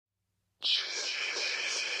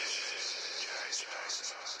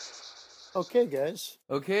Okay, guys.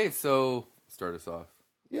 Okay, so start us off.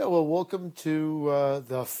 Yeah, well, welcome to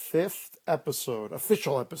the fifth episode,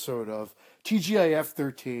 official episode of TGIF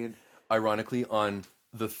 13. Ironically, on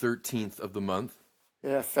the 13th of the month.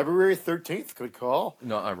 Yeah, February 13th, good call.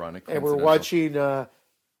 Not ironic. And we're watching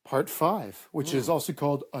part 5, which is also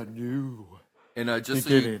called A New And just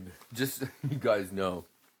Beginning. So you guys know,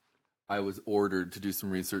 I was ordered to do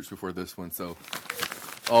some research before this one, so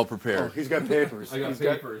all prepared. Oh, he's got papers. I got He's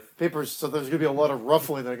papers. got papers, so there's going to be a lot of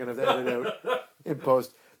ruffling that I'm going to have to edit out in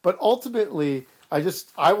post. But ultimately, I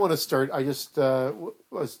want to start. I just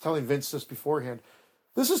was telling Vince this beforehand.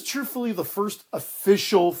 This is truthfully the first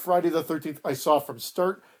official Friday the 13th I saw from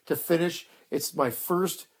start to finish. It's my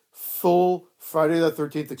first full Friday the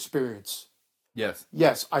 13th experience. Yes.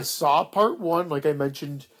 Yes, I saw part 1, like I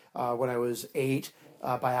mentioned, when I was 8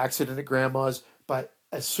 by accident at Grandma's. But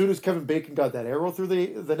as soon as Kevin Bacon got that arrow through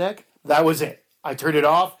the neck, that was it. I turned it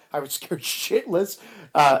off. I was scared shitless.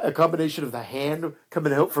 A combination of the hand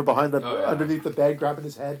coming out from behind underneath the bed, grabbing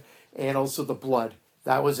his head, and also the blood.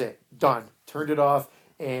 That was it. Done. Turned it off,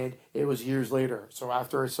 and it was years later. So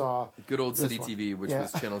after I saw good old City one, TV, which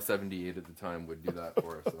was channel 78 at the time, would do that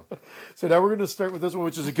for us. So now we're going to start with this one,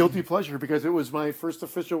 which is a guilty pleasure because it was my first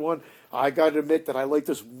official one. I got to admit that I like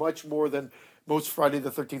this much more than most Friday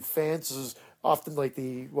the 13th fans. This is often like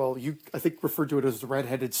you I think referred to it as the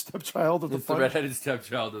redheaded stepchild of the fun. The redheaded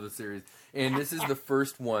stepchild of the series. And this is the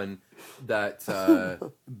first one that,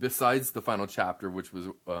 besides the final chapter, which was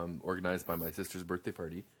organized by my sister's birthday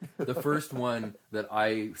party, the first one that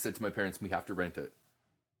I said to my parents, we have to rent it.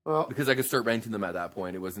 Well, because I could start renting them at that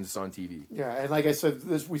point. It wasn't just on TV. Yeah, and like I said,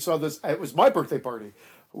 we saw this. It was my birthday party.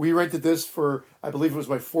 We rented this for, I believe it was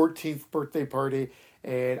my 14th birthday party,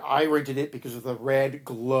 and I rented it because of the red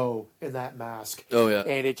glow in that mask. Oh, yeah.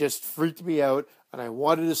 And it just freaked me out, and I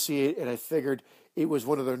wanted to see it, and I figured it was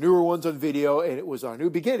one of the newer ones on video, and it was our new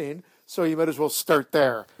beginning, so you might as well start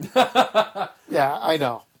there. Yeah, I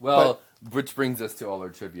know. Well, which brings us to all our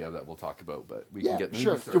trivia that we'll talk about, but we can get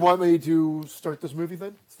sure. Do you want me to start this movie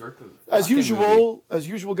then? Start the as usual,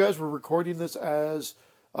 guys, we're recording this as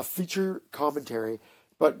a feature commentary,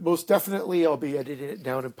 but most definitely I'll be editing it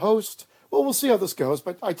down in post. Well, we'll see how this goes,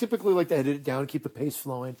 but I typically like to edit it down, keep the pace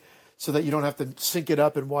flowing, so that you don't have to sync it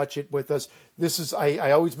up and watch it with us. This is,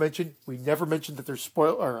 I always mention, we never mentioned that there's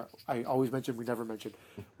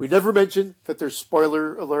we never mention that there's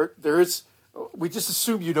spoiler alert. We just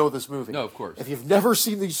assume you know this movie. No, of course. If you've never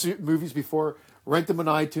seen these movies before, rent them on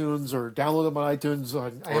iTunes or download them on iTunes,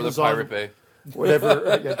 on Amazon. Or the Pirate Bay.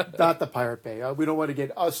 Whatever. Not the Pirate Bay. We don't want to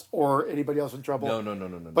get us or anybody else in trouble.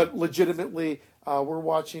 No. But legitimately, we're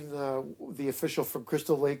watching the official From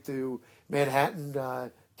Crystal Lake to Manhattan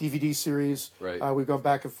DVD series. Right. We've gone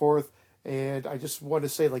back and forth. And I just want to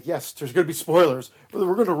say, yes, there's going to be spoilers.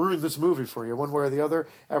 We're going to ruin this movie for you one way or the other.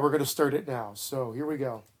 And we're going to start it now. So here we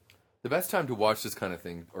go. The best time to watch this kind of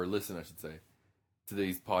thing, or listen, I should say, to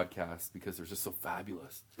these podcasts, because they're just so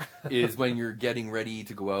fabulous, is when you're getting ready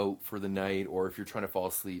to go out for the night, or if you're trying to fall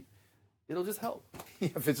asleep. It'll just help. Yeah,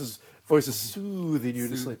 Vince's voice is soothing you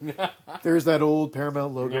to sleep. There's that old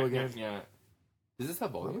Paramount logo again. Yeah. Does this have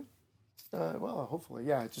volume? Well, hopefully.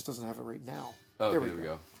 Yeah, it just doesn't have it right now. Oh, there we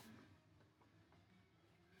go.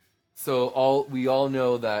 So we all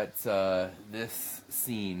know that this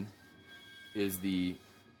scene is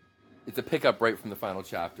it's a pickup right from the final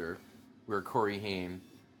chapter where Corey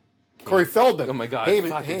Feldman. Oh my God!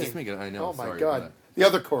 Just make it. I know. Oh my God! The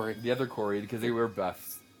other Corey, because they were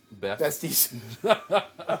besties.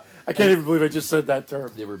 I can't even believe I just said that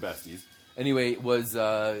term. They were besties. Anyway, was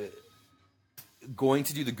going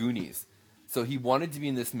to do the Goonies, so he wanted to be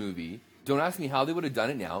in this movie. Don't ask me how they would have done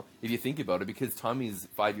it now, if you think about it, because Tommy's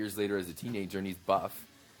 5 years later as a teenager and he's buff.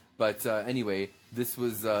 But anyway, this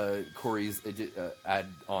was Corey's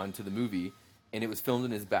add-on to the movie, and it was filmed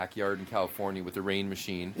in his backyard in California with a rain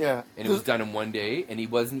machine. Yeah. And it was done in one day, and he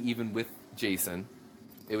wasn't even with Jason.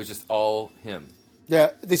 It was just all him.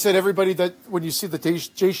 Yeah, they said everybody that when you see the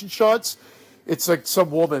Jason shots, it's like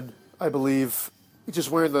some woman, I believe,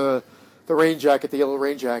 just wearing the rain jacket, the yellow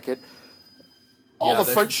rain jacket. All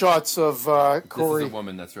the front shots of Corey. This is a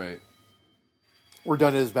woman, that's right. We're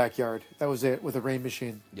done in his backyard. That was it, with a rain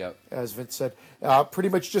machine. Yep. As Vince said. Pretty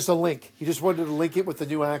much just a link. He just wanted to link it with the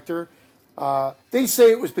new actor. They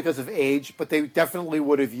say it was because of age, but they definitely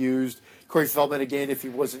would have used Corey Feldman again if he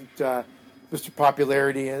wasn't Mr.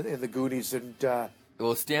 Popularity in the Goonies. And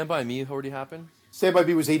well, Stand By Me already happened? Stand By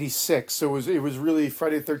Me was 86, so it was really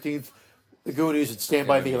Friday the 13th, the Goonies, and Stand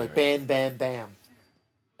By Me, like bam, bam, bam.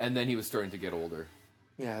 And then he was starting to get older.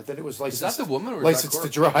 Yeah, then it was Is licensed. that the woman or was License that to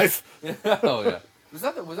Drive. Oh yeah. Was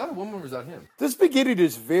that a woman or was that him? This beginning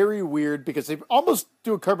is very weird because they almost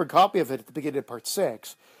do a carbon copy of it at the beginning of part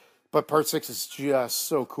 6, but part 6 is just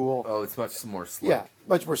so cool. Oh, it's much more slick. Yeah,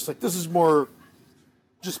 much more slick. This is more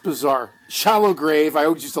just bizarre. Shallow grave. I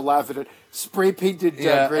always used to laugh at it. Spray painted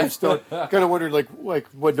gravestone. Kind of wondered like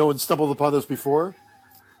what no one stumbled upon this before.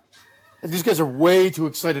 And these guys are way too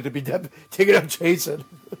excited to be taking out Jason.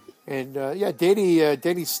 And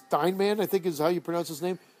Danny Steinman, I think is how you pronounce his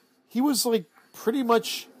name. He was like pretty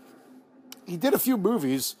much. He did a few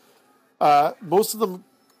movies, most of them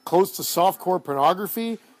close to softcore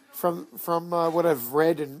pornography, from what I've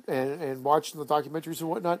read and watched in the documentaries and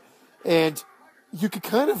whatnot. And you could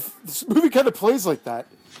this movie kind of plays like that.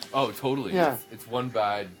 Oh, totally. Yeah. It's one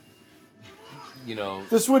bad,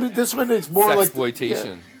 This one is more like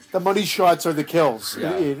exploitation. The money shots are the kills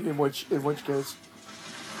Yeah. in which case.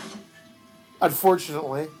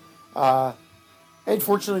 Unfortunately, and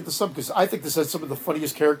fortunately to some, because I think this has some of the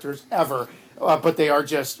funniest characters ever, but they are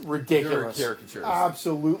just ridiculous. They're caricatures.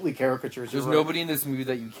 Absolutely caricatures. There's You're right. nobody in this movie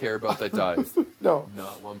that you care about that dies. No.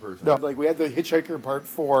 Not one person. No, like we had the Hitchhiker in part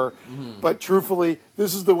 4, but truthfully,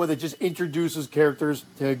 this is the one that just introduces characters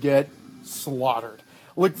to get slaughtered.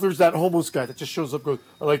 Like there's that homeless guy that just shows up, and goes,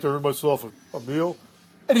 "I like to earn myself a meal,"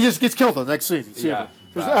 and he just gets killed on the next scene. You see Yeah, him.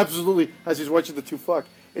 There's bad. absolutely, as he's watching the two fuck,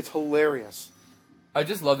 it's hilarious. I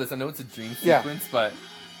just love this. I know it's a dream Yeah. sequence, but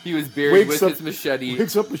he was buried Wakes with up- his machete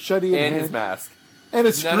Wakes up machete in and hand, his mask. and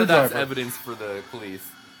a None of that's screwdriver. evidence for the police.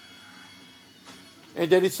 And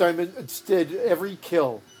Danny Simon instead every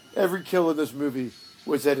kill in this movie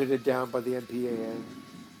was edited down by the MPAA.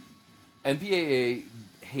 MPAA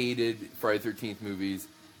hated Friday the 13th movies,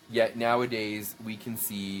 yet nowadays we can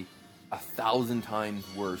see 1,000 times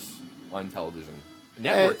worse on television.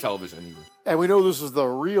 Network television, even. And we know this is the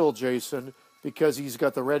real Jason because he's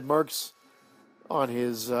got the red marks on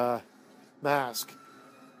his mask.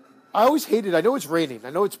 I always hated, I know it's raining, I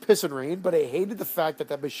know it's piss and rain, but I hated the fact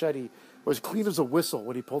that machete was clean as a whistle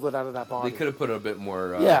when he pulled it out of that body. They could have put a bit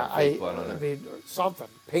more fake blood on I it. mean, something,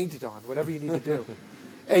 paint it on, whatever you need to do.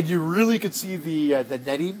 And you really could see the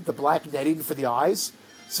netting, the black netting for the eyes,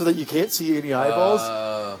 so that you can't see any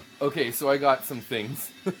eyeballs. Okay, so I got some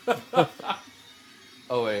things.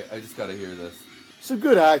 Oh wait, I just gotta hear this. Some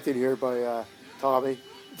good acting here by Tommy.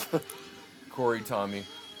 Corey Tommy.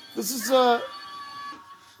 This is a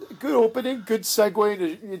good opening, good segue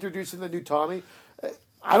into introducing the new Tommy.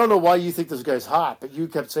 I don't know why you think this guy's hot, but you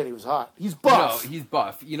kept saying he was hot. He's buff. No, he's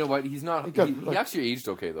buff. You know what? He's not. He actually aged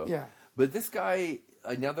okay though. Yeah. But this guy,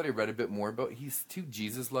 now that I read a bit more about, he's too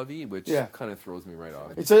Jesus lovey, which kind of throws me right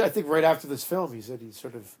off. It's I think right after this film, he said he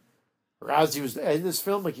sort of, or as he was in this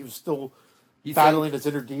film, like he was still battling his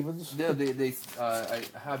inner demons. Yeah, I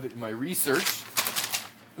have it in my research.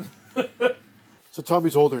 So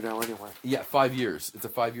Tommy's older now, anyway. Yeah, 5 years. It's a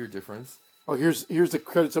 5-year difference. Oh, here's the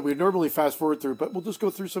credits that we normally fast forward through, but we'll just go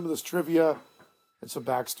through some of this trivia and some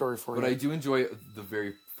backstory for you. But I do enjoy the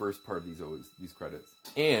very first part of these credits.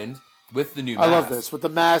 And with the new mask. I love this. With the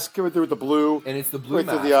mask, with the blue. And it's the blue right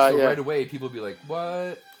through mask. the eye, so yeah. right away, people be like,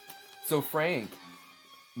 what? So Frank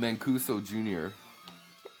Mancuso Jr.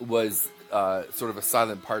 was sort of a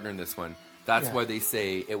silent partner in this one. That's why they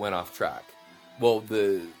say it went off track. Well,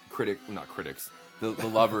 the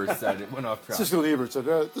lovers said it went off track. Siskel and Ebert said,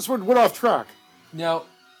 this one went off track. Now,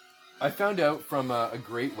 I found out from a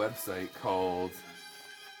great website called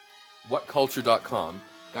whatculture.com,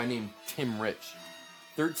 a guy named Tim Rich.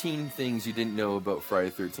 13 things you didn't know about Friday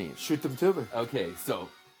the 13th. Shoot them to me. Okay, so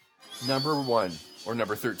number 1, or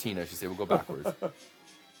number 13, I should say. We'll go backwards.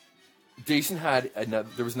 Jason had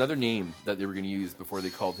there was another name that they were going to use before they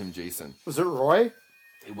called him Jason. Was it Roy?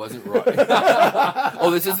 It wasn't Roy.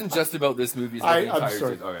 Oh, this isn't just about this movie. It's about the I'm entire sorry.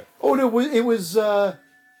 series. Okay. Oh, no, it was It's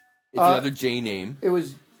another J name. it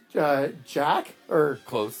was Jack or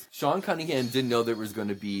Close. Sean Cunningham didn't know there was going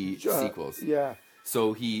to be sequels. Yeah.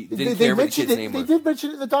 So he didn't care what the kid's name They was. did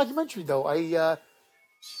mention it in the documentary, though. I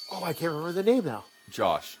can't remember the name now.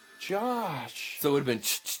 Josh. Josh. So it would have been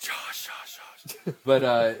Josh.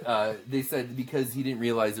 But they said because he didn't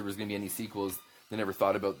realize there was going to be any sequels, they never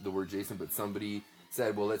thought about the word Jason. But somebody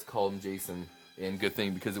said, well, let's call him Jason. And good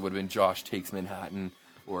thing, because it would have been Josh Takes Manhattan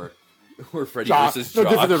or Freddy versus No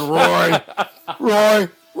Josh. different than Roy.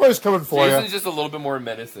 Roy's coming for Jason's you. just a little bit more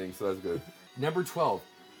menacing, so that's good. Number 12.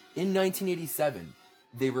 In 1987,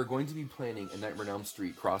 they were going to be planning a Nightmare on Elm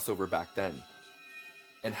Street crossover back then.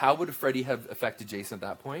 And how would Freddy have affected Jason at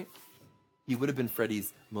that point? He would have been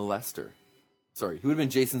Freddy's molester. Sorry, he would have been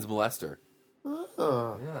Jason's molester.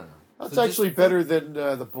 Oh, Yeah. That's So actually just- better than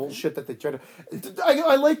the bullshit that they try to.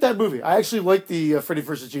 I like that movie. I actually like the Freddy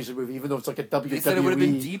vs. Jason movie, even though it's like a WWE They said it would have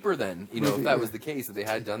been deeper then, if movie, that yeah. was the case, if they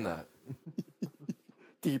had done that.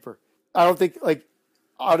 deeper. I don't think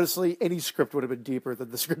honestly any script would have been deeper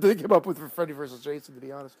than the script they came up with for Freddy vs. Jason. To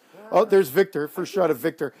be honest. Oh, there's Victor. First shot of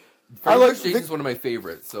Victor. I like Jason's one of my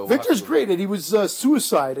favorites. So Victor's great, and he was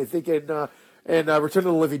Suicide, I think, in Return of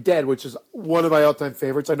the Living Dead, which is one of my all-time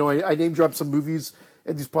favorites. I know I name drop some movies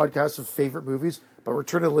in these podcasts of favorite movies, but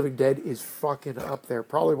Return of the Living Dead is fucking up there.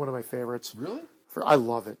 Probably one of my favorites. Really? I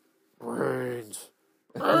love it. Brains.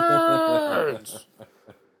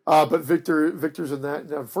 But Victor's in that,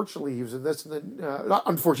 and unfortunately he was in this, and then not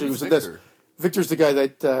unfortunately he was in this. Victor? Victor's the guy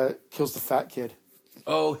that kills the fat kid.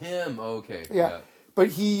 Oh, him. Oh, okay. Yeah. But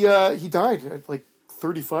he died at like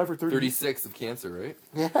 35 or 30. 36 of cancer, right?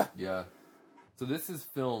 Yeah. Yeah. So this is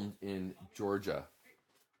filmed in Georgia,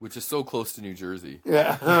 which is so close to New Jersey.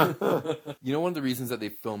 Yeah. You know, one of the reasons that they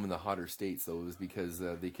film in the hotter states, though, is because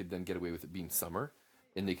they could then get away with it being summer,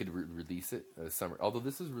 and they could release it summer. Although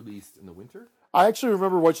this is released in the winter. I actually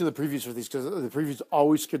remember watching the previews for these because the previews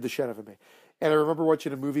always scared the shit out of me. And I remember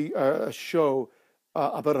watching a show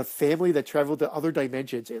about a family that traveled to other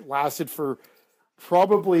dimensions. It lasted for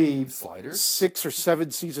probably Sliders? 6 or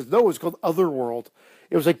 7 seasons. No, it was called Otherworld.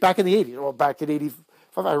 It was like back in the 80s. Well, back in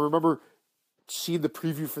 85. I remember seeing the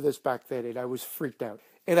preview for this back then, and I was freaked out.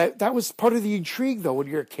 And that was part of the intrigue, though, when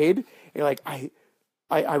you're a kid. You're like,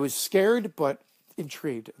 I was scared, but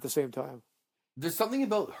intrigued at the same time. There's something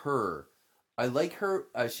about her. I like her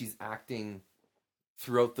as she's acting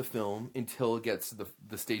throughout the film until it gets to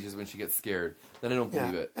the stages when she gets scared. Then I don't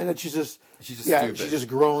believe it. And then she's just stupid. she just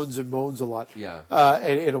groans and moans a lot. Yeah.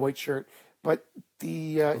 In a white shirt. But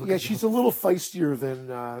she's a little feistier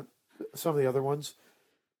than some of the other ones.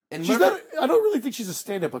 And She's not. I don't really think she's a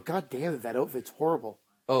stand-up, but god damn it, that outfit's horrible.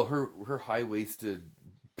 Oh, her high-waisted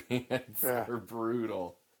pants Yeah. are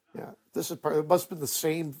brutal. Yeah, it must have been the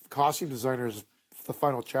same costume designer as the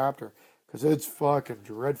final chapter because it's fucking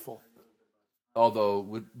dreadful.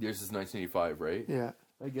 Although yours is 1985, right? Yeah,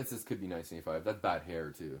 I guess this could be 1985. That's bad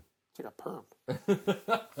hair too. it's like a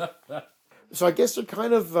perm. So I guess they're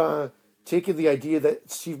kind of taking the idea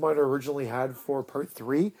that Steve Miner originally had for part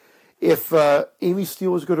 3. If Amy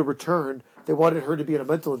Steele was going to return, they wanted her to be in a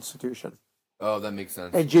mental institution. Oh, that makes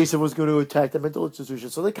sense. And Jason was going to attack the mental institution.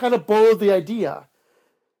 So they kind of borrowed the idea.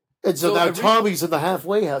 And so now Tommy's in the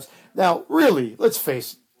halfway house. Now, really, let's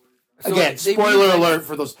face it. So Again, they spoiler rewrite- alert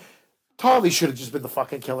for those. Tommy should have just been the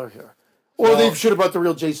fucking killer here. Or they should have brought the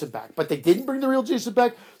real Jason back. But they didn't bring the real Jason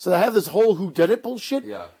back, so they have this whole whodunit bullshit.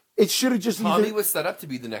 Yeah. It should have just Tommy was set up to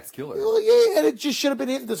be the next killer. Well, yeah, and it just should have been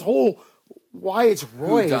in this whole why it's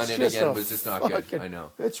Roy. Who done It's it just again a was just not fucking- good. I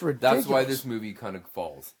know. It's ridiculous. That's why this movie kind of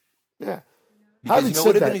falls. Yeah. Because Having you know said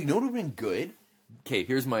what that, would have been good? Okay,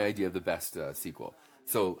 here's my idea of the best sequel.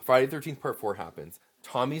 So Friday the 13th Part 4 happens.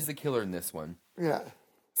 Tommy's the killer in this one. yeah.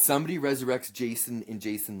 Somebody resurrects Jason and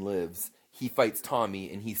Jason lives. He fights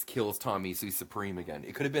Tommy and he kills Tommy, so he's supreme again.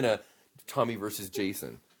 It could have been a Tommy versus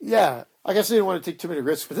Jason. Yeah, I guess I didn't want to take too many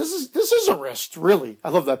risks, but this is a risk, really. I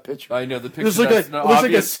love that picture. I know the picture. It looks like that's it not looks like a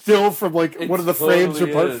obvious. still from like It one of the frames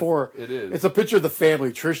totally of part is. 4. It is. It's a picture of the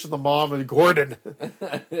family: Trish and the mom and Gordon,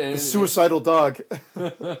 the suicidal dog.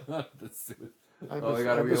 Oh my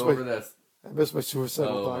god, are we over this? I miss my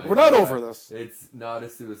suicidal Oh dog. my We're not God. over this. It's not a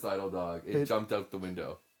suicidal dog. It jumped out the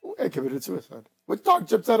window. I committed suicide. What dog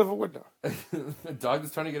jumps out of a window? The dog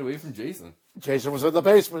was trying to get away from Jason, Jason was in the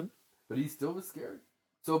basement. but he still was scared.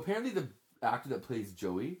 So apparently, the actor that plays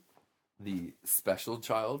Joey, the special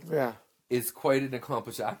child, Yeah. is quite an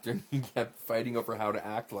accomplished actor, and he kept fighting over how to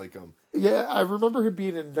act like him. Yeah, I remember him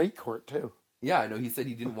being in Night Court too. Yeah, I know. He said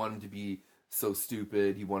he didn't want him to be so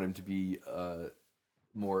stupid. He wanted him to be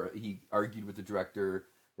more. He argued with the director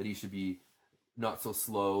that he should be not so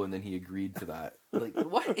slow, and then he agreed to that. Like,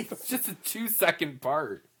 what? It's just a 2-second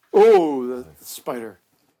part. Oh, the spider.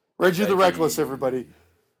 Reggie the Reggie. Reckless, everybody.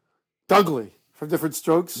 Dudley from Different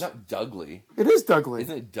Strokes. Not Dudley. It is Dudley.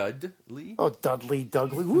 Isn't it Dudley? Oh, Dudley.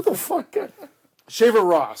 Who the fuck? Shaver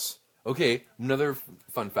Ross. Okay, another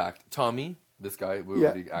fun fact. Tommy, this guy,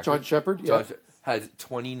 Yeah, the actor, John Shepard. John Yeah. has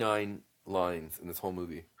 29 lines in this whole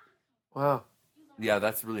movie. Wow. Yeah,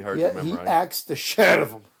 that's really hard to Yeah, he memorize. acts the shit out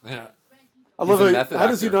of him. Yeah. I love a it. method How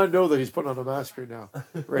does he actor. not know that he's putting on a mask right now,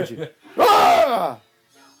 Reggie? Ah!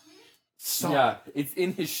 So, Yeah, it's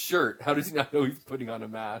in his shirt. How does he not know he's putting on a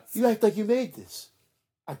mask? You act like you made this.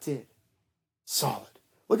 I did. Solid.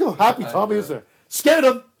 Look how happy Tommy is there. Scared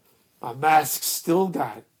him. My mask still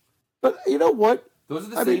got it. But you know what? Those are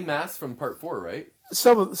the I same mean- masks from part 4, right?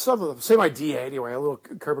 Some of them, same idea anyway. A little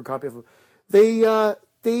carbon copy of them. They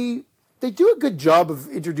they do a good job of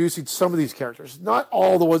introducing some of these characters. Not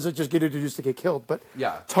all the ones that just get introduced to get killed, but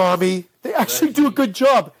Yeah. Tommy, they actually do a good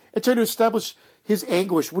job at trying to establish his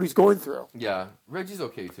anguish, what he's going through. Yeah. Reggie's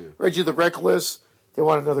okay too. Reggie the Reckless, they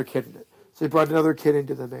want another kid in it. So they brought another kid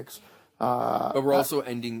into the mix. But we're also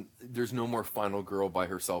ending. There's no more final girl by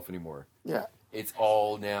herself anymore. Yeah, It's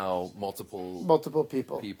all now multiple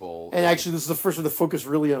people. people. And actually, this is the first one to focus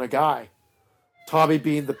really on a guy. Tommy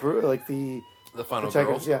being the The final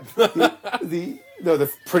protagonist. girl. Yeah,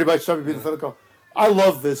 pretty much Tommy being the final girl. I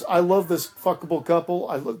love this. I love this fuckable couple.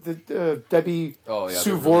 I love the Debbie Oh, yeah,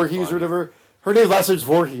 Sue they're really Voorhees fun. or whatever. Her name last name's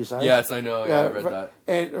Voorhees. Right? Yes, I know. Yeah, I read that.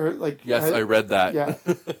 And her Yes, I read that. Yeah.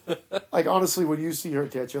 Like honestly, when you see her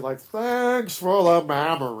tits, you're like, thanks for the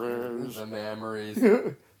memories. The memories.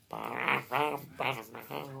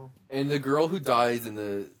 And the girl who dies in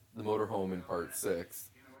the motorhome in part 6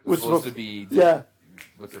 was supposed to be. Yeah.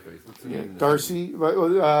 What's her face? What's her name? Darcy,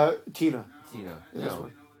 Tina. Tina. This No.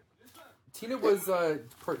 one. Tina was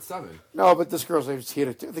part 7. No, but this girl's name's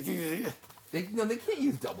Tina too. They can't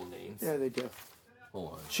use double names. Yeah, they do.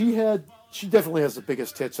 Hold on. She definitely has the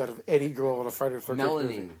biggest tits out of any girl on a Friday the 13th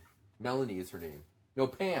Melanie. movie. Melanie is her name. No,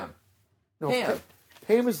 Pam. No, Pam.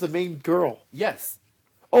 Pam is the main girl. Yes.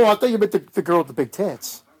 Oh, I thought you meant the girl with the big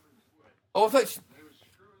tits. Oh, I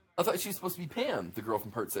thought she was supposed to be Pam, the girl from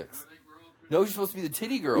part 6. No, she's supposed to be the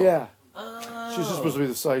titty girl. Yeah. Oh. She's just supposed to be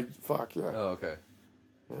the side fuck, yeah. Oh, okay.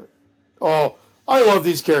 Oh, I love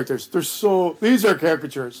these characters. These are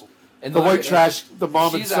caricatures. And The white trash, the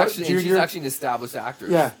mom and son, she's Junior. actually an established actress.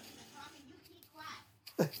 Yeah.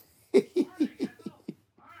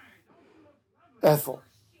 Ethel.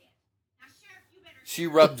 She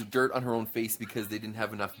rubbed dirt on her own face because they didn't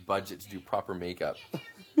have enough budget to do proper makeup.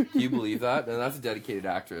 Can you believe that? And that's a dedicated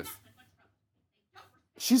actress.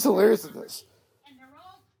 She's hilarious in this.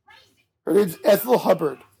 Her name's Ethel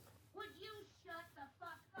Hubbard.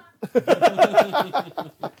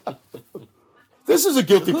 This is a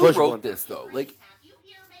guilty Who pleasure wrote one. this though? Like,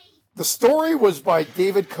 The story was by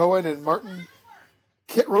David Cohen and Martin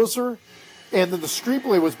Kitrosser, and then the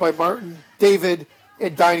screenplay was by Martin, David,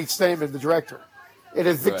 and Donnie Steinman, the director. And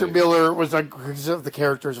then Victor Right. Miller was on because of the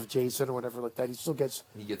characters of Jason or whatever like that. He still gets.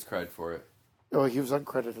 he gets credit for it. Oh, he was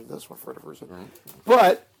uncredited in this one for whatever reason.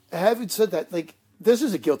 But having said that, like this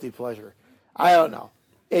is a guilty pleasure. I don't know.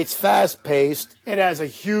 It's fast paced. It has a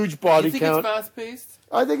huge body You think count. it's fast paced?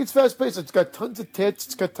 I think it's fast paced. It's got tons of tits.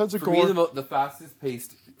 It's got tons of For gore. me, the fastest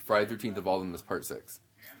paced Friday 13th of all of them is part 6.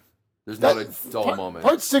 There's not a dull moment.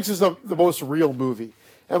 Part 6 is the most real movie.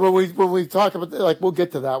 And when we talk about we'll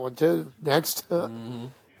get to that one too next.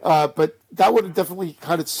 But that one definitely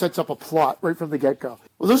kind of sets up a plot right from the get go.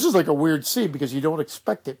 Well, this is like a weird scene because you don't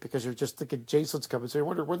expect it because you're just thinking Jason's coming. So you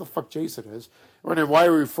wonder where the fuck Jason is. Wondering why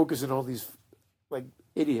are we focusing on all these like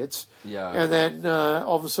idiots? Yeah. And then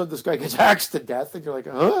all of a sudden this guy gets axed to death, and you're like,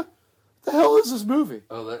 huh? What the hell is this movie?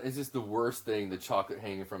 Oh, that is just the worst thing, the chocolate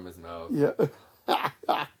hanging from his mouth. Yeah.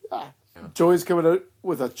 Joey's coming out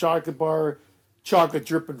with a chocolate bar, chocolate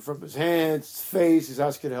dripping from his hands, his face. He's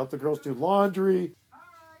asking to help the girls do laundry.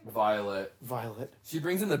 Violet. She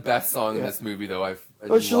brings in the best song in Yeah. this movie, though. I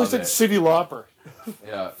Oh, she looks like it. Cyndi Lauper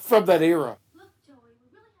Yeah. from that era.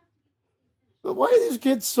 But why are these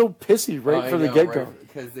kids so pissy right from the get-go?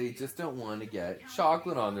 Because they just don't want to get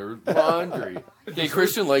chocolate on their laundry. Okay,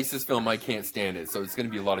 Christian likes this film. I can't stand it, so it's going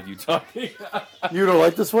to be a lot of you talking. You don't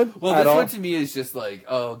like this one Well, at this all? one to me is just like,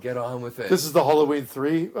 oh, get on with it. This is the Halloween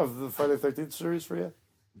 3 of the Friday the 13th series for you?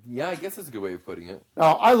 Yeah, I guess that's a good way of putting it.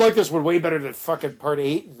 Now, I like this one way better than fucking part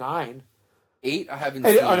 8 and 9. 8, I haven't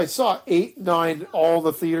And seen. I saw 8, 9, all in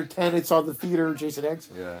the theater. 10, it's on the theater. Jason X.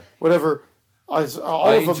 Yeah. Whatever. All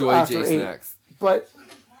I of them enjoy after Jason 8. X. But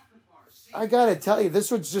I gotta tell you, this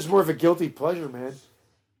one's just more of a guilty pleasure, man.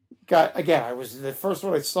 I was the first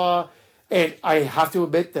one I saw, and I have to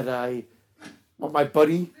admit that when my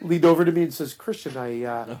buddy leaned over to me and says, "Christian,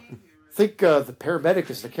 I think the paramedic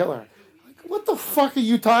is the killer." I'm like, what the fuck are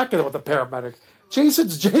you talking about? The paramedic?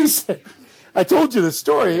 Jason's Jason. I told you the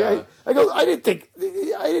story. Yeah. I didn't think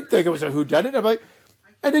it was a whodunit. I'm like,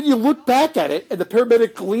 and then you look back at it, and the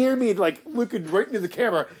paramedic glared me like looking right into the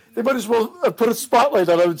camera. They might as well put a spotlight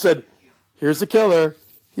on him and said, "Here's the killer.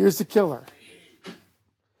 Here's the killer."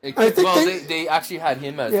 I think They actually had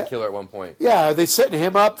him as the killer at one point. Yeah, are they setting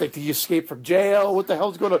him up? Did he escape from jail? What the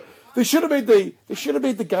hell's going on? They should have made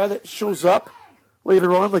the guy that shows up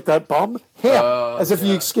later on, like that bum, him, as if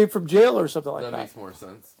he escaped from jail or something like that. That makes more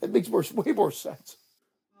sense. It makes way more sense.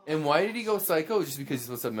 And why did he go psycho? Just because he's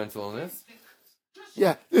supposed to have mental illness?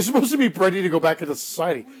 Yeah, they're supposed to be ready to go back into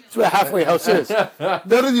society. That's what a halfway house is.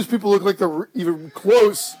 None of these people look like they're even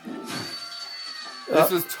close.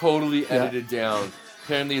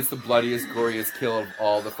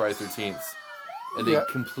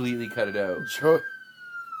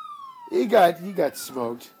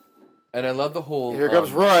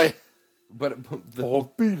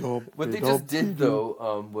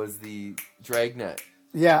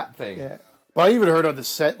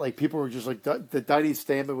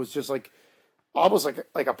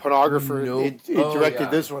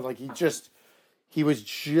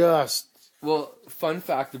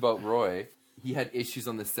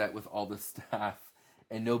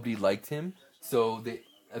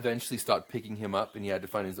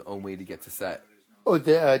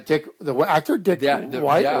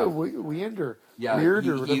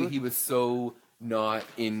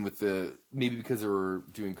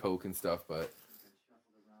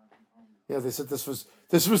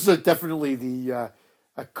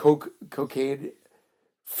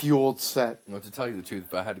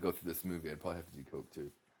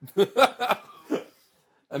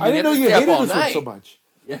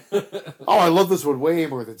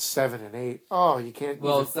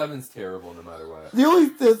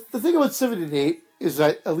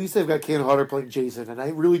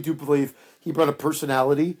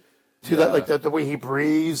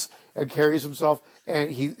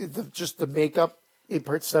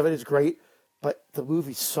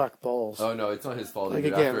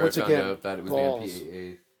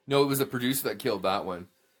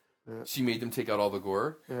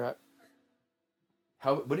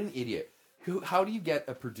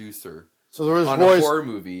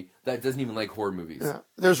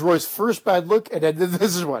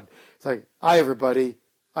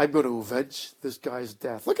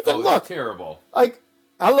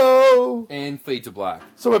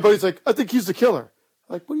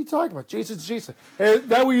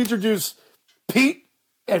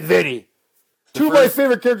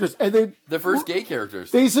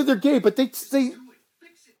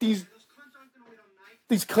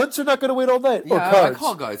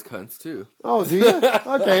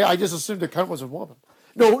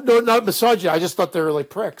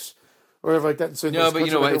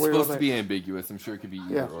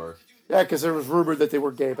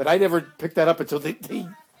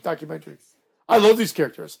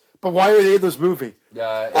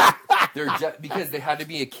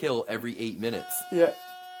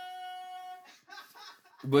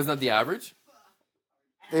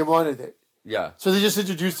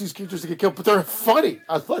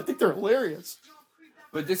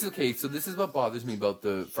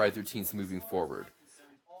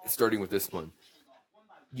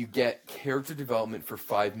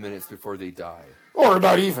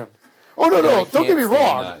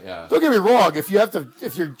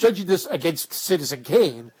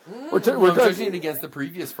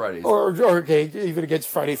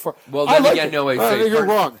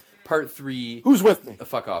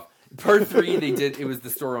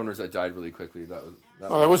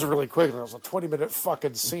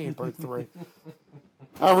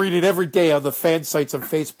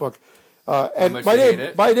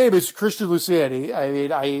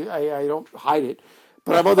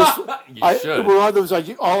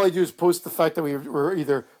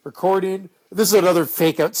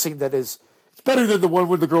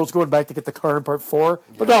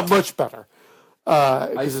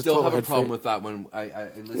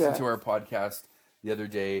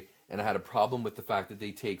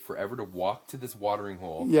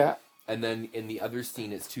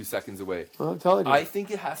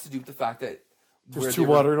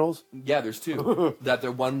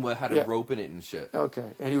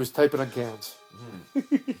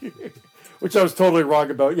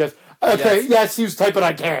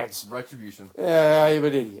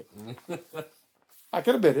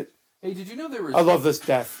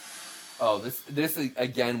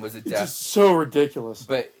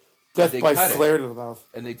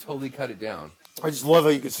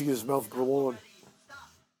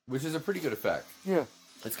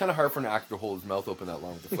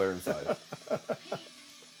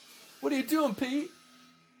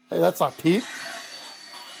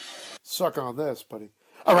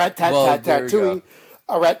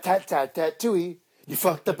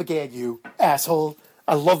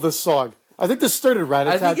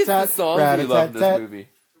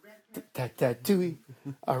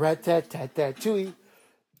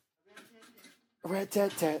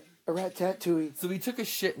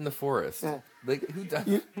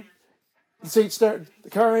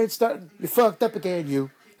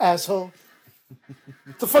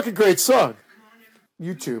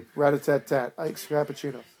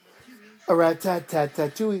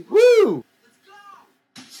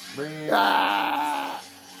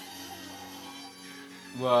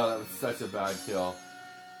 Well, that was such a bad kill.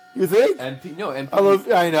 You think?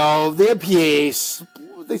 MP. I know the MPAs.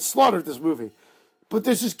 They slaughtered this movie, but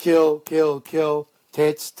this is kill,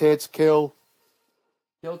 tits, kill,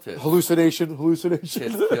 Kill tits. hallucination, Tits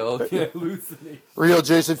kill. Hallucinate. real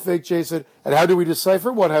Jason, fake Jason, and how do we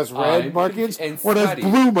decipher? One has red I'm markings, and one has sweaty.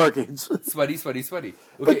 blue markings. Sweaty.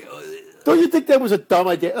 Okay. Don't you think that was a dumb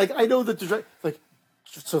idea? Like, I know that there's like,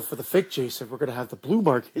 so for the fake Jason, we're gonna have the blue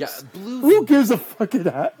markings. Yeah, blue. Who gives a fucking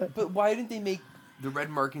hat? But why didn't they make the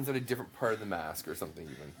red markings on a different part of the mask or something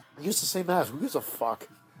even? Use the same mask. Who gives a fuck?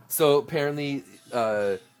 So apparently,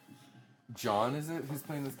 John, is it, who's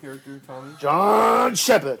playing this character, Tommy? John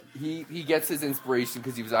Shepard. He gets his inspiration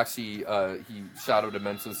because he was actually, he shadowed a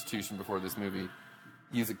mental institution before this movie.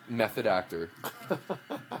 He's a method actor.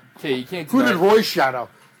 Okay, you can't Who deny, did Roy shadow?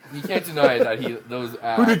 you can't deny that those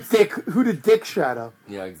abs. Who did Dick shadow?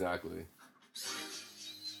 Yeah, exactly.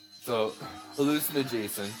 So,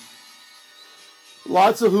 hallucinojason.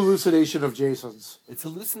 Lots of hallucination of Jasons. It's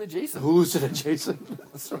hallucinojason. Jason.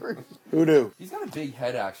 Sorry. Who knew? He's got a big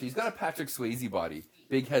head, actually. He's got a Patrick Swayze body.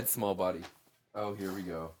 Big head, small body. Oh, here we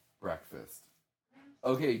go. Breakfast.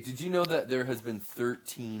 Okay, did you know that there has been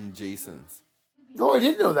 13 Jasons? No, I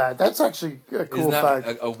didn't know that. That's actually a cool Isn't that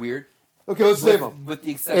fact. a weird? Okay, let's name them. With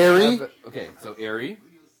the exception Airy. of... Okay, so Airy.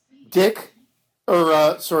 Dick.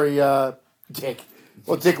 Dick.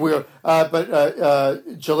 Well, Dick Wheeler.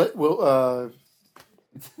 Gillette will...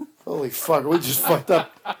 Holy fuck, we just fucked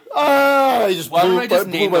up. I just Why blew, don't I just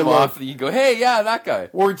blew name my them load. off and you go, hey, yeah, that guy.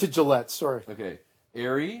 Warrington Gillette, sorry. Okay,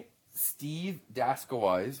 Airy, Steve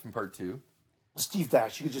Daskowise from part 2. Steve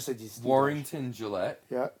Dash, you could just say Steve Warrington Gillette.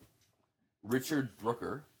 Dash. Richard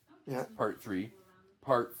Brooker, Yeah. part 3.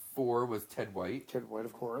 Part 4 was Ted White. Ted White,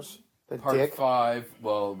 of course. Then Part Dick. 5,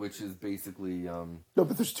 well, which is basically, No,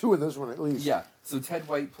 but there's two in this one at least. yeah. So Ted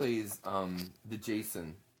White plays the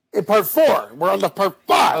Jason. In part 4, we're on the part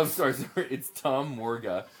 5. Oh, sorry. It's Tom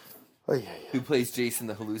Morga Oh, yeah. who plays Jason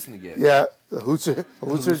the hallucinogate. Yeah, the hallucinator Jason.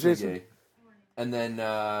 Hallucinogate. And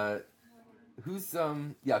then who's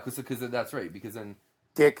because that's right, because then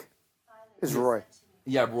Dick is Roy.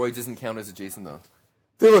 yeah, Roy doesn't count as a Jason though.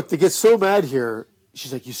 They get so mad here.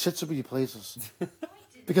 She's like, you said so many places.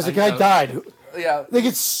 Because the I guy know. died. Yeah. They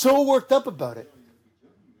get so worked up about it.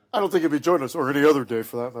 I don't think he'd be joining us, or any other day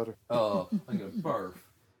for that matter. Oh, I'm gonna barf.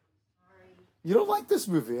 You don't like this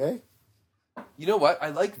movie, eh? You know what? I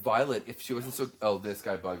like Violet if she wasn't so. Oh, this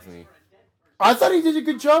guy bugs me. I thought he did a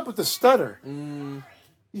good job with the stutter. Mm.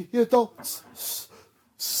 You don't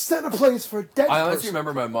set a place for a dead I honestly person.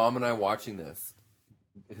 remember my mom and I watching this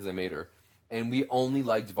because I made her, and we only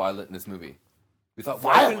liked Violet in this movie. We thought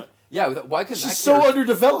Violet? why couldn't She's that so character-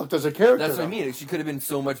 underdeveloped as a character. That's what I though. mean. She could have been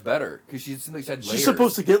so much better because she seemed like she had layers. She's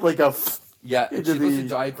supposed to get like a... Yeah, she's into supposed the- to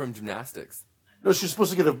die from gymnastics. No, she's supposed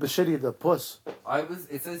to get a machete in the puss.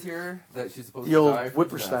 It says here that she's supposed The to old die from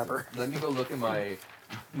whippersnapper. gymnastics. Let me go look at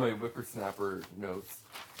my whippersnapper notes.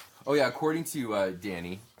 Oh yeah, according to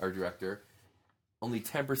Danny, our director, only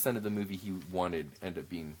 10% of the movie he wanted ended up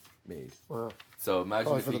being made. Wow. So imagine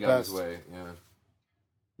Probably if for he the got his best. way. Yeah.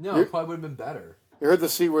 No, You're- it probably would have been better. You heard the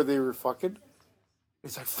scene where they were fucking?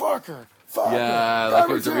 It's like, fuck her. Fuck her. Yeah, grab like it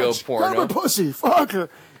her was a real tits, porno. grab her pussy. Fuck her.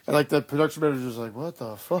 And like the production manager's like, what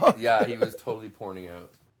the fuck? Yeah, he was totally porning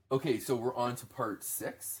out. Okay, so we're on to part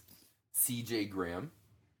 6. C.J. Graham.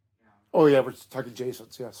 Oh, yeah, we're talking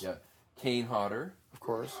Jason's, yes. Yeah. Kane Hodder. Of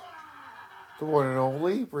course. The one and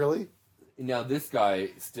only, really? Now this guy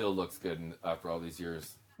still looks good after all these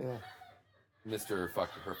years. Yeah. Mr.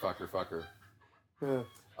 Fucker. Yeah.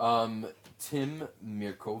 Tim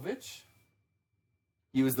Mirkovich.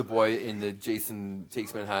 He was the boy in the Jason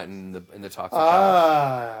Takes Manhattan in the Toxic House.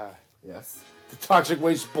 Ah. Yes. The toxic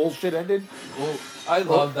waste bullshit ended. Well, I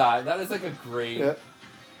love that. That is like a great. Yeah.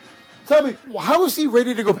 Tell me, how is he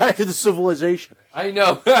ready to go back into civilization? I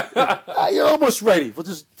know. You're almost ready. Well,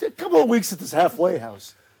 just a couple of weeks at this halfway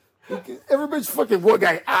house. Everybody's fucking one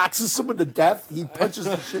guy axes someone to death. He punches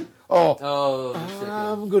the shit. Oh, Oh, the chicken.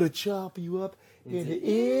 I'm gonna chop you up into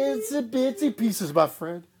itsy bitsy pieces, my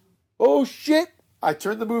friend. Oh shit! I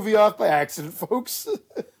turned the movie off by accident, folks.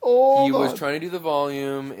 Oh, He was trying to do the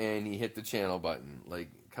volume and he hit the channel button. Like,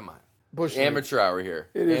 come on. Bush Amateur hour here.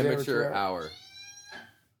 It is amateur amateur hour.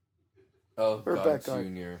 Oh, We're God, back on.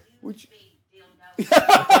 Junior. Which...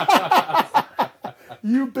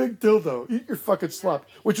 You big dildo, eat your fucking slop,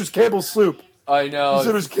 which was Campbell's soup. I know. He said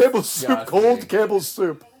it was Campbell's soup, disgusting. cold Campbell's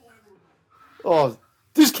soup. Oh,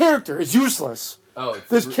 this character is useless. Oh, it's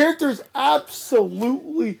This character is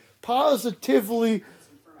absolutely, positively,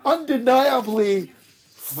 undeniably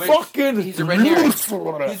fucking he's a red herring.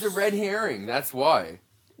 useless. He's a red herring. That's why.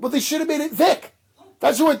 But they should have made it Vic.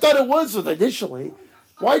 That's who I thought it was with initially.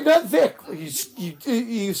 Why not Vic? You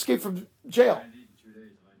escaped from jail.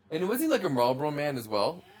 And wasn't he like a Marlboro man as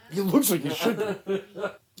well? He looks like he should be.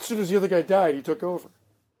 As soon as the other guy died, he took over.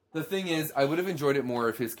 The thing is, I would have enjoyed it more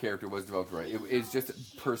if his character was developed right. It's just a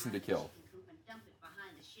person to kill.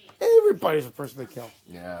 Everybody's a person to kill.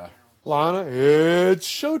 Yeah. Lana, it's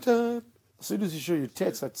showtime. As soon as you show your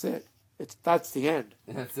tits, that's it. That's the end.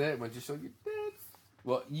 And that's it. Once you show your tits.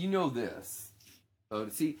 Well, you know this. Oh,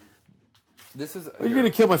 see, this is... You're going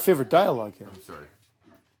to kill my favorite dialogue here. I'm sorry.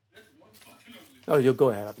 Oh, you'll go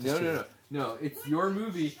ahead. No, it's your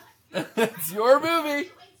movie. It's your movie.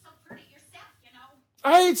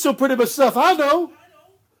 I ain't so pretty myself. I know.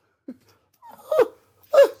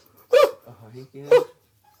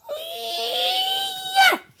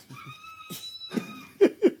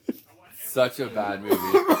 Such a bad movie.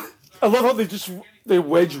 I love how they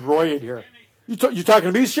wedge Roy in here. You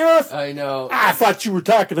talking to me, Sheriff? I know. I thought you were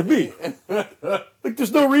talking to me. Like,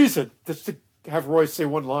 there's no reason just to have Roy say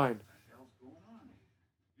one line.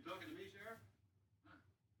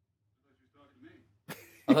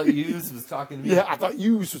 I thought Hughes was talking to me. Yeah, I thought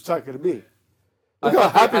Hughes was talking to me. I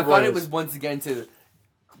thought it was once again to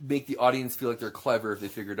make the audience feel like they're clever if they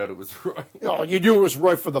figured out it was Roy. Oh, you knew it was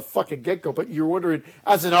Roy from the fucking get-go, but you're wondering,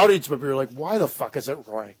 as an audience member, you're like, why the fuck is it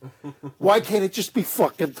Roy? Why can't it just be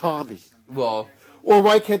fucking Tommy? Well... Or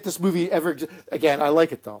why can't this movie ever... Again, I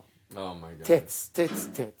like it, though. Oh, my God.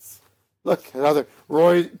 Tits. Look, another...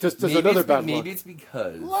 Roy just does another bad one. Maybe it's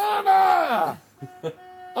because... Lana!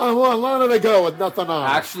 I want Lana to go with nothing on.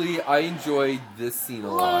 Actually, I enjoyed this scene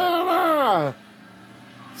a lot. Lana!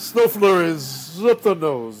 Snow flurries up the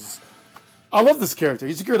nose. I love this character.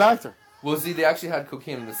 He's a good actor. Well, see, they actually had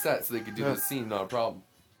cocaine on the set, so they could do this scene, not a problem.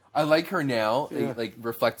 I like her now, like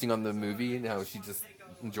reflecting on the movie and how she just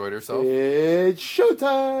enjoyed herself. It's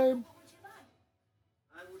showtime.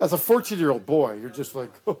 As a 14-year-old boy, you're just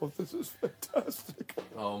like, oh, this is fantastic.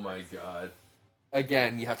 Oh my God.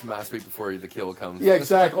 Again, you have to masturbate before the kill comes. Yeah,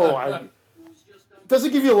 exactly.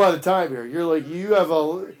 Doesn't give you a lot of time here. You're like, you have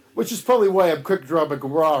which is probably why I'm quick draw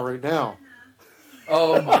McGraw right now.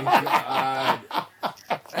 Oh my God.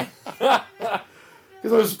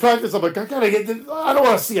 Because I was practicing, I'm like, I don't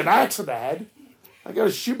want to see an axe in the head. I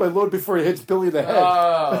gotta shoot my load before it hits Billy in the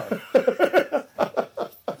head.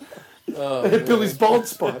 It hit Billy's bald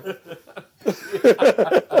spot.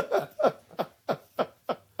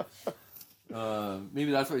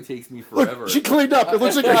 Maybe that's why it takes me forever. Look, she cleaned up. It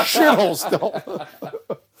looks like a shithole still.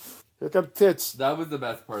 Here come tits. That was the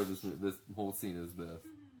best part of this whole scene is this.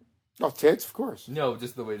 Oh, tits? Of course. No,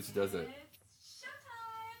 just the way that she does it.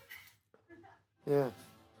 Yeah.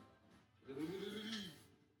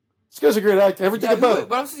 This guy's a great actor. Everything about it.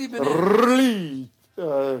 What else has he been in?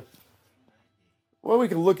 Well, we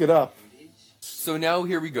can look it up. So now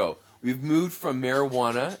here we go. We've moved from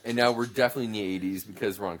marijuana, and now we're definitely in the 80s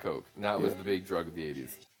because we're on coke. And that was the big drug of the 80s.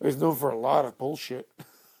 He's known for a lot of bullshit.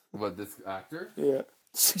 What, this actor? Yeah.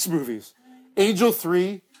 6 movies. Angel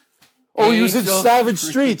 3. Oh, he was in Savage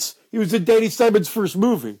Streets. He was in Danny Simon's first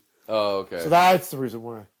movie. Oh, okay. So that's the reason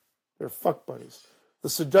why. They're fuck buddies. The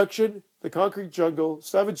Seduction, The Concrete Jungle,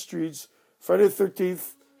 Savage Streets, Friday the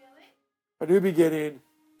 13th, A New Beginning,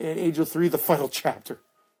 and Angel 3, The Final Chapter.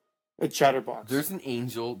 And Chatterbox. There's an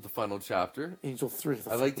Angel, The Final Chapter. Angel 3.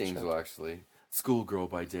 I liked Angel, actually. Schoolgirl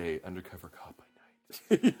by day, undercover cop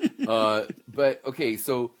by night. But, okay,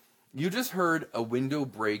 so you just heard a window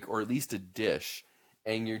break, or at least a dish,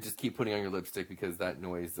 and you just keep putting on your lipstick because that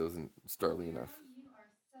noise wasn't startly enough.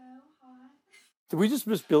 Did we just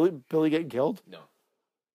miss Billy getting killed? No.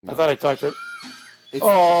 I thought I talked to...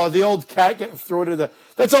 the old cat getting thrown into the...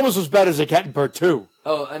 That's almost as bad as a cat in part 2.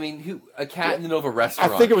 Oh, I mean, a cat in the middle of a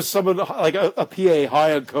restaurant. I think it was someone, like a PA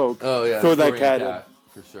high on coke. Oh, yeah. Throw that cat in.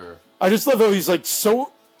 For sure. I just love how he's like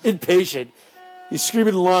so impatient. He's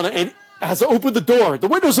screaming at Lana and has to open the door. The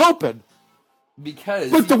window's open.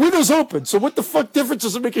 Because... Look, the window's open. So what the fuck difference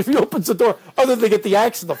does it make if he opens the door other than they get the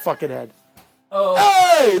axe in the fucking head? Oh.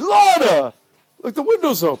 Hey, Lana! Look, the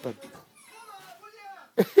window's open.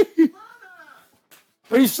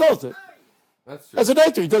 But he sells it. That's true. As an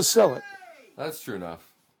actor, he does sell it. That's true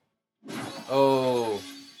enough. Oh.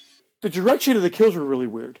 The direction of the kills were really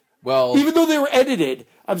weird. Well, even though they were edited,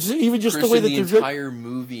 even just the way that the entire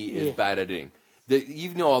movie is bad editing.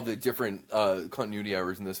 Even though all the different continuity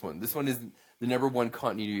errors in this one is the number one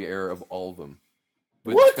continuity error of all of them.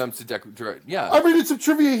 When it comes to direct, yeah. I mean, it's some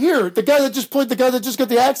trivia here. The guy that just played the guy that just got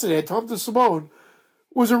the accident, Tom DeSimone,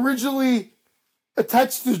 was originally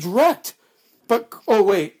attached to direct. But, oh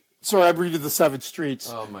wait, Sorry, I'm reading the Savage Streets,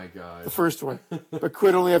 Oh my god. the first one, but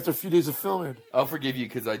quit only after a few days of filming. I'll forgive you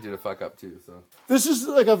because I did a fuck up too. So This is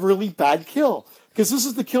like a really bad kill because this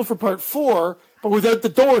is the kill for part 4, but without the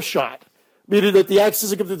door shot, meaning that the axe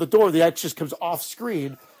doesn't come through the door; the axe just comes off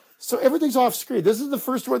screen. So everything's off screen. This is the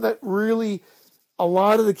first one that really, a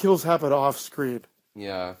lot of the kills happen off screen.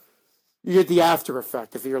 yeah. You get the after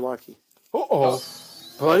effect if you're lucky. Uh-oh.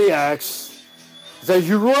 Bloody axe. Is that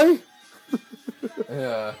you, Roy?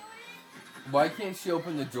 Yeah. Why can't she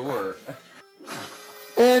open the door?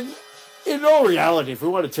 And in all reality, if we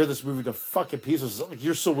want to tear this movie to fucking pieces, like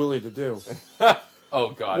you're so willing to do,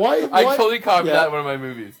 Oh god. Why- I why- totally copied yeah. that in one of my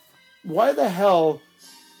movies. why the hell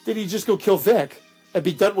did he just go kill Vic and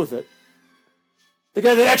be done with it? The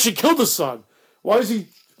guy that actually killed his son. Why is he...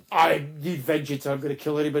 I need vengeance. I'm going to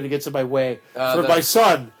kill anybody that gets in my way for my that's-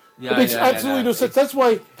 son. Yeah, it makes yeah, absolutely yeah. no sense. That's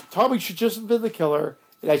why Tommy should just have been the killer,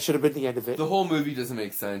 and that should have been the end of it. The whole movie doesn't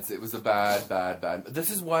make sense. It was a bad.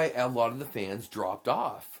 This is why a lot of the fans dropped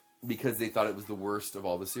off because they thought it was the worst of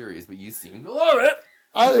all the series. But you seem to love it.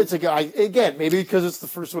 It's a guy again. Maybe because it's the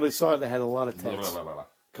first one I saw and it had a lot of tits.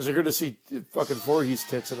 Because you're going to see fucking Voorhees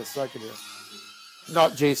tits in a second here,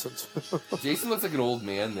 not Jason's. Jason looks like an old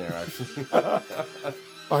man there. Actually,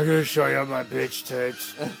 I'm going to show you my bitch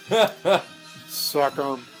tits. Suck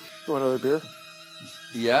 'em. You want another beer?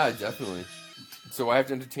 yeah, definitely. So I have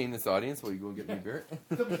to entertain this audience while you go and get me a beer.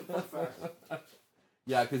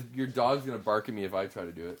 Yeah, because your dog's gonna bark at me if I try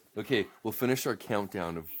to do it. Okay, we'll finish our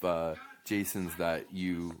countdown of Jasons that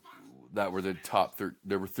were the top.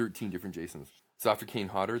 There were 13 different Jasons. So after Kane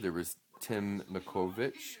Hodder, there was Tim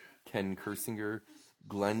Makovich, Ken Kersinger,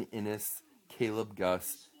 Glenn Innes, Caleb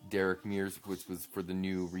Gus, Derek Mears, which was for the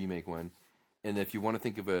new remake one. And if you want to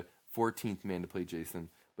think of a 14th man to play Jason,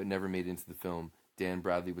 but never made it into the film, Dan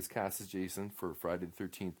Bradley was cast as Jason for Friday the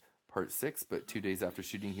 13th, Part 6, but 2 days after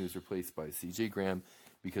shooting, he was replaced by C.J. Graham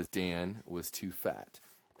because Dan was too fat.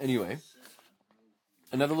 Anyway,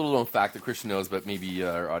 another little known fact that Christian knows, but maybe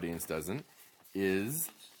our audience doesn't, is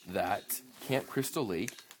that Camp Crystal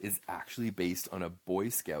Lake is actually based on a Boy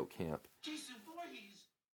Scout camp.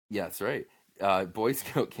 Yeah, that's right. Boy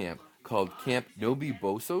Scout camp called Camp Nobi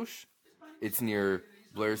Bososh. It's near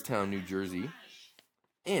Blairstown, New Jersey.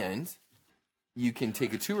 And you can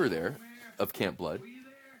take a tour there of Camp Blood,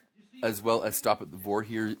 as well as stop at the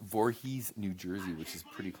Voorhees, New Jersey, which is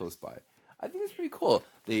pretty close by. I think it's pretty cool.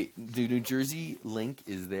 The New Jersey link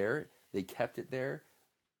is there. They kept it there,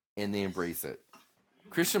 and they embrace it.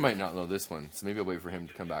 Christian might not know this one, so maybe I'll wait for him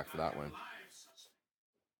to come back for that one.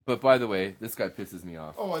 But by the way, this guy pisses me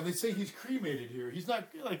off. Oh, and they say he's cremated here. He's not,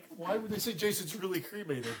 like, why would they say Jason's really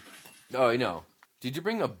cremated? Oh, I know. Did you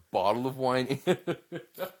bring a bottle of wine?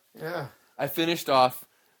 Yeah. I finished off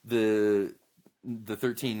the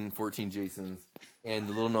 13, 14 Jasons, and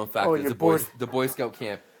the little known fact Oh, is you're the Boy Scout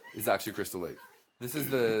camp is actually Crystal Lake. This is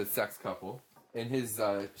the sex couple, and his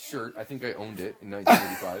shirt, I think I owned it in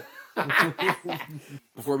 1985.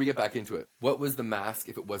 Before we get back into it, what was the mask,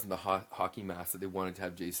 if it wasn't the hockey mask that they wanted to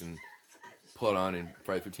have Jason put on in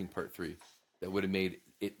Friday the 13th Part 3, that would have made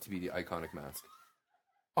it to be the iconic mask?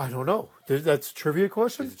 I don't know. That's a trivia It's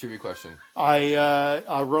question? a trivia question.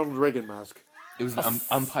 Ronald Reagan mask. It was the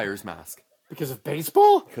umpire's mask. Because of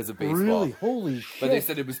baseball? Because of baseball. Really? Holy shit. But they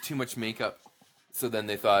said it was too much makeup. So then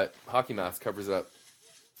they thought hockey mask covers up.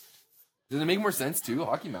 Does it make more sense too?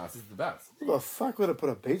 Hockey mask is the best. Who the fuck would have put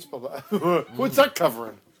a baseball mask? What's that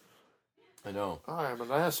covering? I know. I am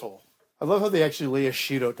an asshole. I love how they actually lay a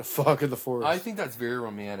sheet out to fuck in the forest. I think that's very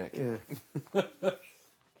romantic. Yeah.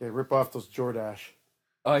 Okay, rip off those Jordache.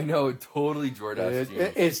 I know, totally Jordache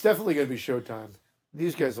jeans. It's definitely going to be showtime.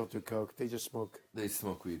 These guys don't do coke. They just smoke. They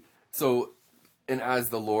smoke weed. So, and as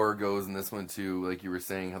the lore goes in this one too, like you were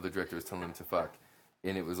saying, how the director was telling them to fuck,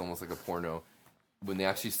 and it was almost like a porno. When they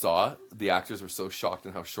actually saw it, the actors were so shocked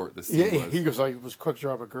at how short this scene Yeah, was. he goes like, it was quick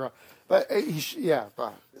drop a girl. But and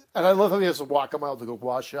I love how he has to walk a mile to go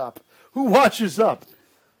wash up. Who washes up?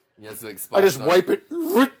 He has to, like, I just splash wipe it.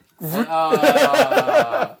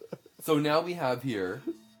 So now we have here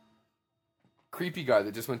creepy guy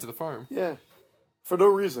that just went to the farm. Yeah, for no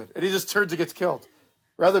reason, and he just turns and gets killed,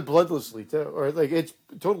 rather bloodlessly too, or like it's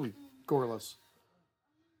totally goreless.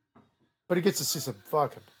 But he gets to see some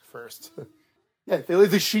fucking first. Yeah, they lay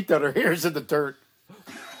the sheet down. Her hair's in the dirt.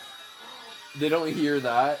 They don't hear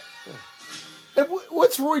that. And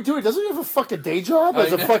what's Roy doing? Doesn't he have a fucking day job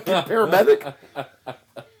as a fucking paramedic?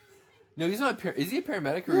 No, he's not. Is he a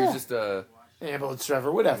paramedic or Yeah. he's just a? Ambulance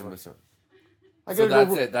driver, whatever. So I gotta that's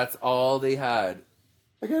go. it. That's all they had.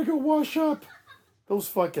 I gotta go wash up. Those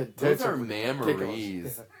fucking Those tits are ridiculous.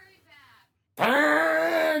 memories.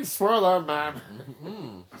 Thanks for the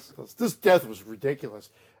mem. This death was ridiculous.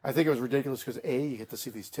 I think it was ridiculous because A, you get to see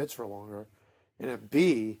these tits for longer, and then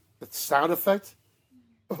B, the sound effect.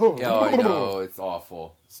 Oh, Yeah, I know, it's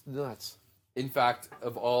awful. It's nuts. In fact,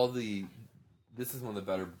 of all this is one of the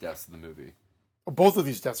better deaths of the movie, Both of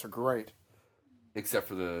these deaths are great. except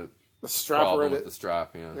for the The strap problem around with it. the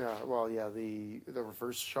strap. Yeah. Yeah, well, yeah, the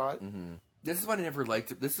reverse shot. This is why I never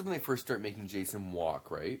liked it. This is when they first start making Jason walk,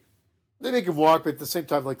 right? They make him walk, but at the same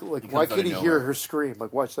time, like why comes out can't of he nowhere. hear her scream?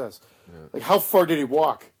 Like, watch this. Like, how far did he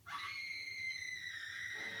walk?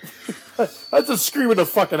 That's a scream in the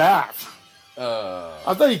fucking ass.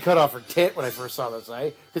 I thought he cut off her tit when I first saw this,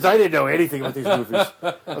 because I didn't know anything about these movies.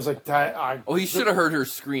 I was like, Oh, he should have heard her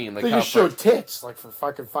scream. Like They how just showed tits like for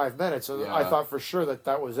fucking 5 minutes, so Yeah. I thought for sure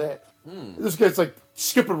that was it. This guy's like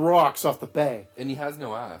skipping rocks off the bay. and he has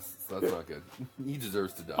no ass, so that's not good. He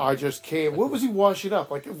deserves to die. I just came. What was he washing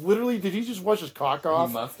up? Like, literally, did he just wash his cock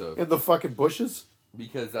off? must have. In the fucking bushes.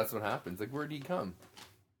 Because that's what happens. Like, where did he come?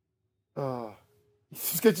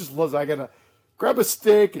 This guy just loves. I gotta grab a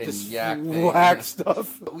stick and And just yak whack things.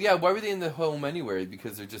 stuff. But yeah, why were they in the home anyway?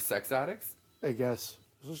 Because they're just sex addicts? I guess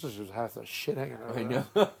this is just half the shit hanging out. I there.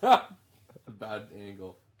 know. A bad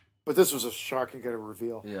angle. But this was a shocking kind of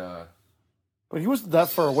reveal. Yeah. But he wasn't that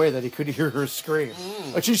far away that he couldn't hear her scream.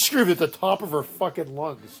 Like, she screamed at the top of her fucking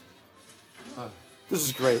lungs. This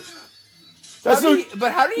is great. That's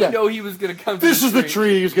But how did he Yeah. know he was going to come to This is the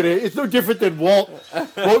tree he was gonna hit. It's no different than Walt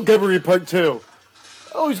Montgomery Part 2.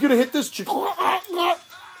 Oh, he's gonna hit this chick. And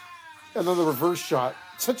then the reverse shot.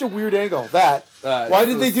 Such a weird angle. Why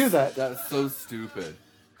did they do that? That's so stupid.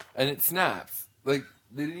 And it snaps. Like,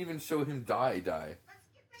 they didn't even show him die.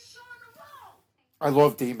 I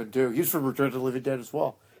love Damon too. He's from Return to the Living Dead as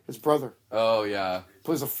well. His brother Oh, yeah.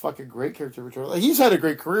 plays a fucking great character in Return. Like, he's had a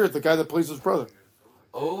great career. The guy that plays his brother,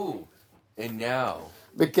 Oh, and now.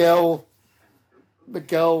 Miguel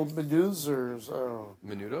Menuz or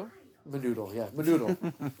Menudo? Menudo. Yeah, Menudo.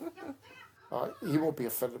 He won't be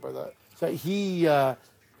offended by that. So he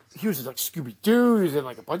was in like Scooby Doo. He was in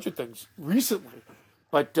like a bunch of things recently.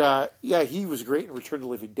 But yeah, he was great in Return to the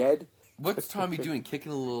Living Dead. What's Tommy doing?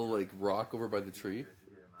 Kicking a little, like, rock over by the tree?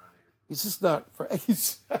 He's just not.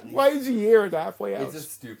 Why is he here at the halfway house? It's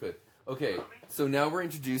just stupid. Okay, so now we're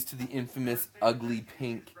introduced to the infamous ugly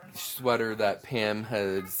pink sweater that Pam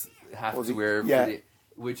has to wear, yeah.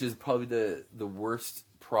 which is probably the worst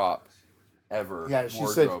prop ever. Yeah, she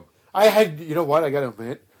wardrobe. said. I had. You know what? I gotta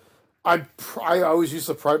admit, I always used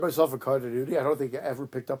to pride myself in continuity. I don't think I ever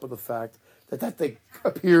picked up on the fact that thing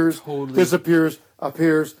appears, disappears,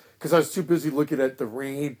 appears. Because I was too busy looking at the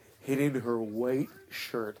rain hitting her white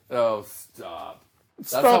shirt. Oh, stop. That's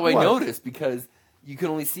Stop how I what? noticed, because you can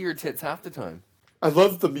only see her tits half the time. I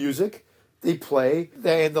love the music they play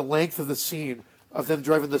and the length of the scene of them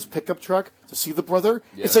driving this pickup truck to see the brother.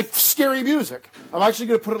 Yes. It's like scary music. I'm actually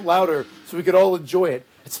going to put it louder so we could all enjoy it.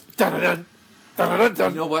 It's dun-dun-dun,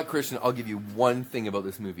 dun-dun-dun-dun. You know what, Christian? I'll give you one thing about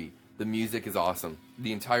this movie. The music is awesome.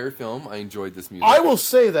 The entire film, I enjoyed this music. I will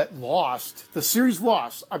say that Lost, the series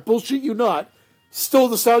Lost, I bullshit you not, stole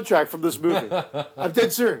the soundtrack from this movie. I'm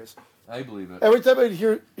dead serious. I believe it. Every time I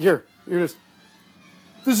hear this.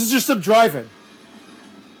 This is just them driving.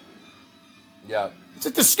 Yeah. It's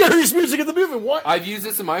like the scariest music in the movie. What? I've used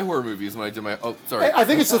this in my horror movies when I did my... Oh, sorry. I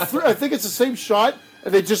think it's I think it's the same shot,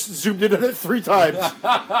 and they just zoomed in on it 3 times.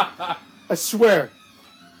 I swear.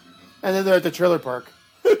 And then they're at the trailer park.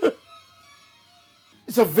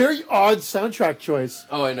 It's a very odd soundtrack choice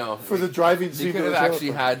Oh, I know. for the driving They scene. could of have the trailer actually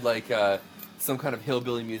park. had, like, some kind of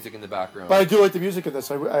hillbilly music in the background. But I do like the music in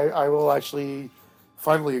this. I will actually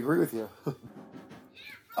finally agree with you.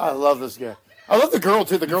 I love this guy. I love the girl,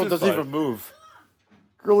 too. The girl is doesn't fun. even move.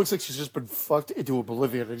 Girl looks like she's just been fucked into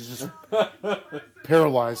oblivion and she's just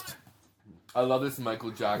paralyzed. I love this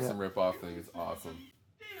Michael Jackson ripoff thing. It's awesome.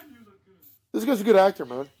 This guy's a good actor,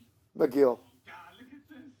 man. McGill.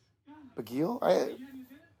 McGill?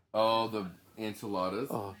 Oh, the enchiladas.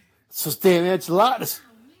 So damn enchiladas.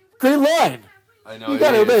 Great line. I know. You it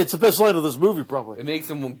gotta is. admit, it's the best line of this movie, probably. It makes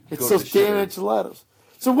them go It's to those the damn shitter. enchiladas.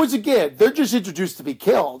 So once again, they're just introduced to be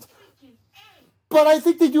killed. But I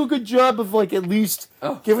think they do a good job of like at least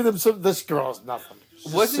giving them some. This girl's nothing.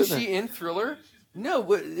 She's Wasn't sitting she in Thriller? No,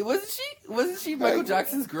 wasn't she? Wasn't she there. Michael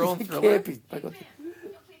Jackson's girl in It Thriller? can't be.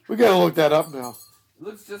 We gotta look that up now.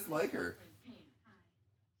 Looks just like her.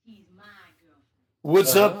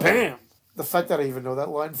 What's up, Pam? The fact that I even know that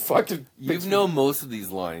line fucking. You know most of these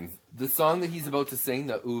lines. The song that he's about to sing,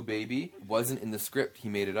 the "Ooh Baby," wasn't in the script. He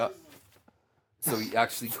made it up. So he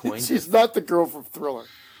actually coined She's it. not the girl from Thriller.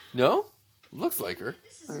 No? Looks like her.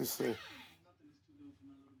 Let me see.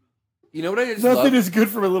 You know what I just Nothing love? is good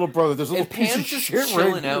for my little brother. There's a little And piece of Pam's just shit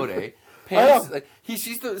chilling right out, here. eh? I Pam's know. like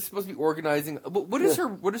she's supposed to be organizing. But what is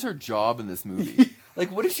her job in this movie? Like,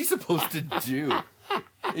 what is she supposed to do?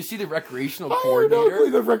 Is she the recreational coordinator? Ironically,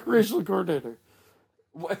 the recreational coordinator.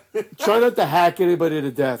 What? Try not to hack anybody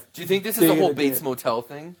to death. Do you think this is the whole Bates Motel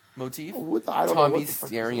thing motif? I don't know what Tommy's the fuck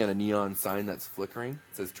staring this at a neon sign that's flickering.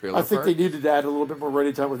 It says trailer I think park. they needed to add a little bit more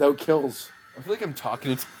running time without kills. I feel like I'm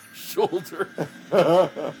talking into my shoulder.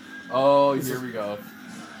 Oh, here we go.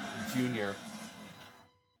 Junior.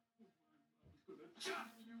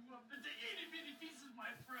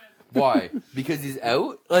 Why? Because he's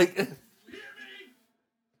out? Like,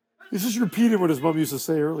 He's just repeating what his mom used to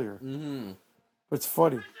say earlier. Mm-hmm. It's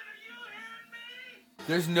funny.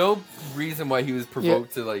 there's no reason why he was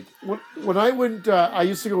provoked to, like... When I went, I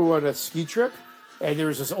used to go on a ski trip, and there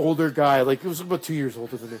was this older guy, like, he was about 2 years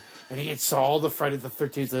older than me, and he had saw all the Friday the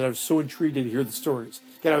 13th, and I was so intrigued to hear the stories.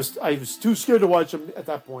 Again, I was too scared to watch them at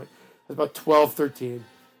that point. I was about 12, 13,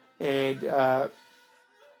 and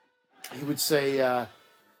he would say,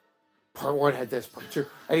 part one had this, part two,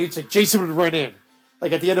 and he'd say, Jason would run in.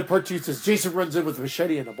 Like, at the end of part two, it says, Jason runs in with a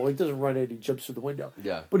machete in him. Well, he doesn't run in, he jumps through the window.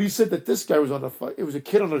 Yeah. But he said that this guy was it was a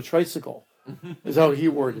kid on a tricycle, is how he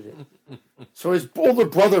worded it. So his older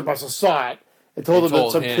brother must have saw it and told him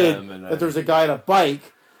that some kid, that there was a guy on a bike,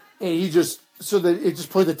 and he just, so that it just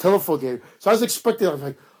played the telephone game. So I was expecting, I was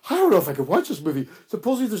like, I don't know if I could watch this movie.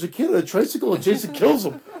 Supposedly there's a kid on a tricycle and Jason kills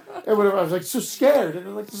him. And whatever, I was like so scared. And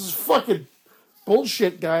then like, this is fucking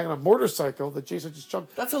bullshit guy on a motorcycle that Jason just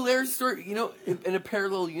jumped. That's a hilarious story. You know, in a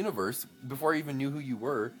parallel universe, before I even knew who you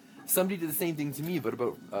were, somebody did the same thing to me, but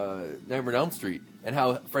about Nightmare on Elm Street and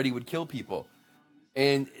how Freddy would kill people.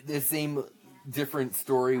 And the same different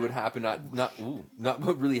story would happen, not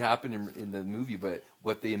what really happened in the movie, but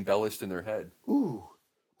what they embellished in their head. Ooh.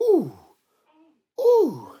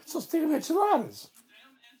 It's those damn enchiladas.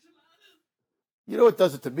 You know what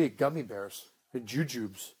does it to me? Gummy bears and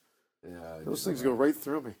jujubes. Yeah, Those things go right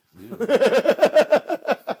through me.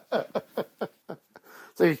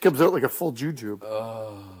 It's like it comes out like a full jujube.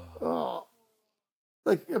 Oh.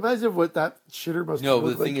 Like, imagine what that shitter must No, feel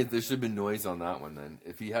but the like. thing is, there should have been noise on that one then.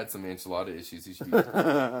 If he had some enchilada issues, he should be...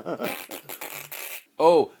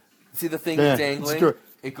 Oh, see the thing dangling?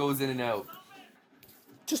 It goes in and out.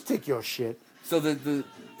 Just take your shit. So the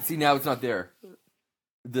see, now it's not there.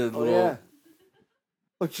 The little... Yeah.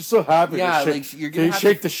 Look, she's so happy. Yeah, to like, you're Can gonna you have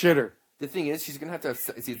shake to- the shitter? The thing is, she's gonna have to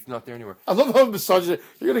see, it's not there anymore. I love how misogyny.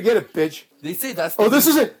 You're gonna get it, bitch. They say that's... Oh, this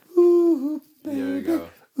is it. Ooh, baby. There you go.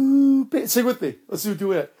 Ooh, baby. Sing with me. Let's do a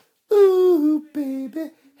duet. Ooh,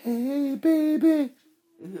 baby. Hey, baby.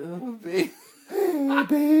 Oh, babe. Hey,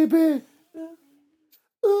 baby.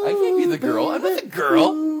 Ooh, I can't be the girl. I'm not the girl.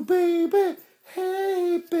 Ooh, baby.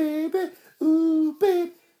 Hey, baby. Ooh,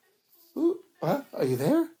 baby. Ooh. Huh? Are you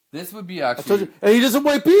there? This would be I told actually... you. And he doesn't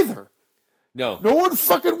wipe either. No. No one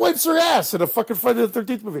fucking wipes her ass in a fucking Friday the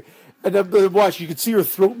 13th movie. And then watch, you can see her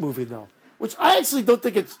throat moving though. Which I actually don't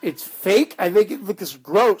think it's fake. I think it's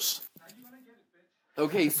gross.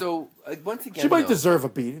 Okay, so once again, She might though, deserve a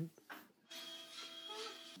beating.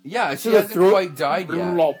 Yeah, she See the hasn't throat? quite died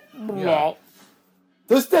yet. Blah, Yeah. blah.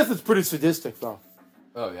 This death is pretty sadistic though.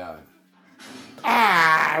 Oh yeah.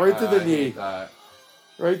 Ah, right through the I knee. hate that.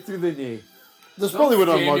 Right through the knee. This probably would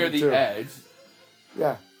Stand unlock near it the too. edge.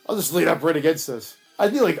 Yeah. I'll just lean up right against this.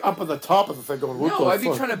 I'd be like up on the top of the thing going, what No, the I'd be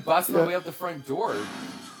fuck? trying to bust my Yeah. way out the front door.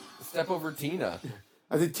 Step over Tina.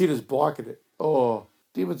 I think Tina's blocking it. Oh,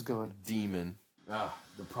 Demon's gone. Demon. Ah,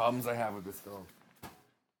 the problems I have with this film.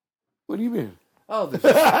 What do you mean? Oh, this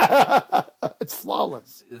It's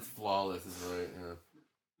flawless. it's flawless, is right. Yeah.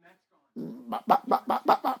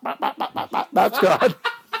 That's gone.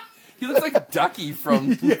 He looks like Ducky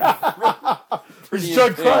from It's Pretty John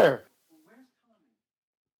in Pink. Cryer.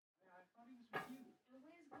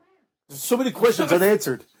 There's so many questions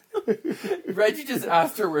unanswered. Reggie just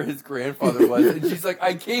asked her where his grandfather was, and she's like,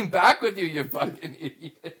 "I came back with you, you fucking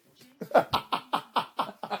idiot."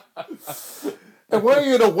 And why are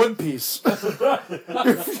you in a one piece?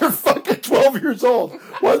 You're fucking 12 years old.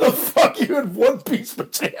 Why the fuck are you in one piece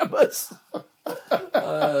pajamas?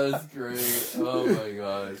 That's great. Oh my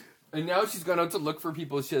god. And now she's gone out to look for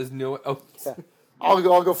people she has no... Oh, I'll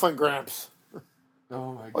go find Gramps.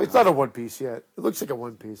 oh my god. Oh, it's not a one piece yet. It looks like a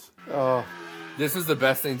one piece. Oh, This is the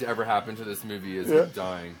best thing to ever happen to this movie is Yeah. him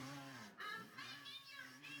dying.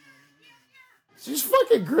 she's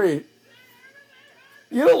fucking great.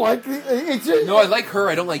 You don't like it's No, I like her.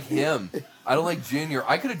 I don't like him. I don't like Junior.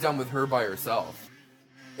 I could have done with her by herself.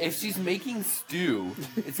 If she's making stew,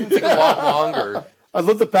 it's going to take a lot longer. I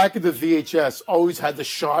love the back of the VHS. Always had the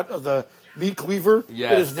shot of the meat cleaver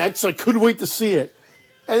Yes. in his neck, so I couldn't wait to see it.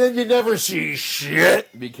 And then you never see shit.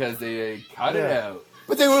 Because they cut it Yeah. out.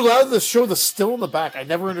 But they were allowed to show the still in the back. I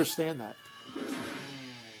never understand that.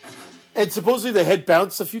 And supposedly the head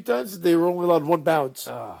bounced a few times. They were only allowed one bounce.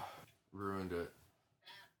 Ruined it.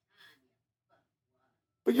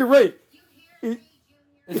 But you're right. It's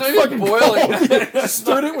It's not even fucking boiling. cold. She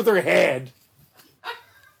stirred it with her hand.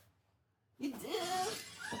 You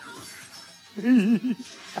did.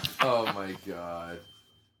 Oh my god.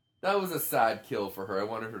 That was a sad kill for her. I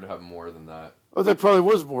wanted her to have more than that. Oh, there probably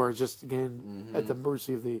was more. Just again, at the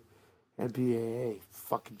mercy of the MPAA.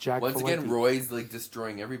 Fucking Jack. Once again, Palance. Roy's like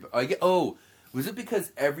destroying everybody. Was it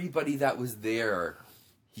because everybody that was there,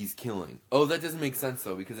 he's killing? Oh, that doesn't make sense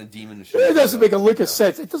though, because in Demon, It doesn't make a lick of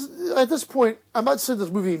sense. It doesn't. At this point, I'm not saying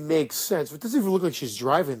this movie makes sense, but it doesn't even look like she's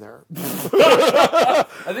driving there. I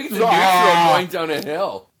think it's a neutral going down a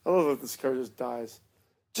hill. I love that this car just dies.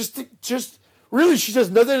 Just really, she does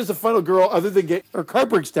nothing as a final girl other than get her car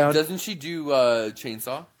breaks down. Doesn't she do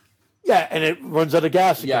chainsaw? Yeah, and it runs out of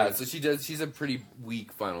gas again. Yeah, so she does. She's a pretty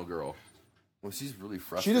weak final girl. Well, she's really She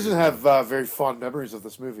frustrated. doesn't have very fond memories of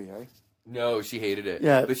this movie, eh? No, she hated it.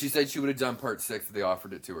 Yeah. But she said she would have done part 6 if they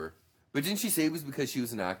offered it to her. But didn't she say it was because she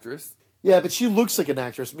was an actress? Yeah, but she looks like an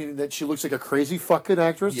actress, meaning that she looks like a crazy fucking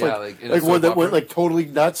actress. Yeah, like in a one soap that went opera. like totally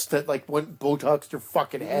nuts, that like went Botoxed her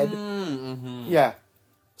fucking head. Mm-hmm. Yeah.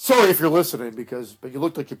 Sorry if you're listening, but you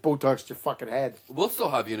looked like you Botoxed your fucking head. We'll still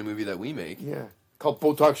have you in a movie that we make. Yeah. Called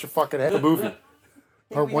Botox Your Fucking Head, the movie.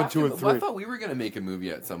 Part We 1, have 2, to- and 3. I thought we were going to make a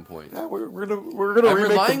movie at some point. Yeah, we're gonna I'm remake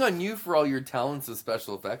relying the- on you for all your talents of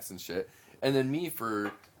special effects and shit, and then me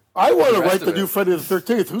for... I want to the rest write the of new it. Friday the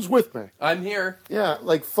 13th. Who's with me? I'm here. Yeah,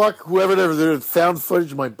 like fuck whoever ever did found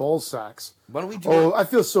footage of my ball sacks. Why don't we do Oh, I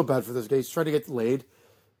feel so bad for this guy. He's trying to get laid.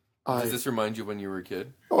 Does this remind you when you were a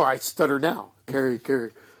kid? Oh, I stutter now. Carrie.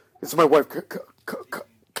 It's my wife.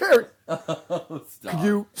 Carrie, Oh, stop. can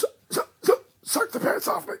you suck the pants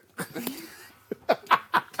off me?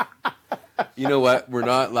 You know what? We're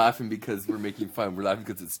not laughing because we're making fun. We're laughing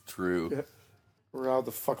because it's true. Yeah. We're out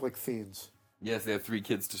the fuck like fiends. Yes, they have 3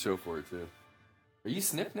 kids to show for it, too. Are you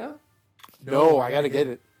snipped now? No, I gotta get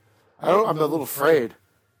it. I'm a little afraid.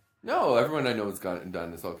 No, everyone I know has gotten it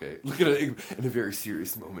done. It's okay. Look at it in a very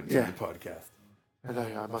serious moment Yeah. in the podcast. And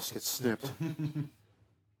I must get snipped.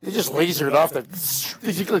 They just laser it off. They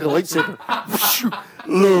look like a lightsaber.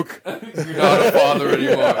 Luke, You're not a father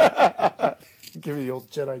anymore. give me the old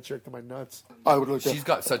Jedi trick to my nuts. I would look. She's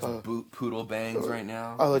got such poodle bangs right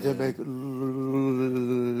now. I like to make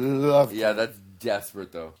love. Yeah, that's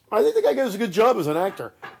desperate, though. I think the guy does a good job as an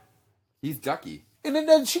actor. He's ducky. And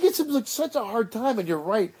then she gets him like such a hard time. And you're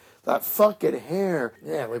right, that fucking hair.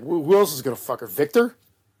 Yeah, like who else is gonna fuck her? Victor?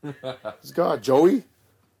 He's got Joey.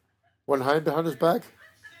 One hand behind his back.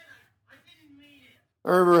 I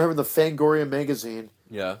remember having the Fangoria magazine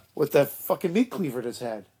Yeah. with that fucking meat cleaver in his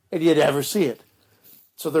head, and you never see it.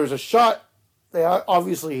 So there's a shot. They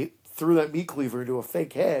obviously threw that meat cleaver into a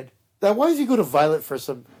fake head. Now, why does he go to Violet for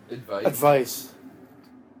some advice?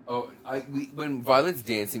 Oh, when Violet's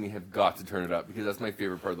dancing, we have got to turn it up because that's my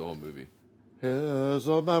favorite part of the whole movie. Here's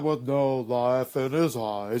a man with no life in his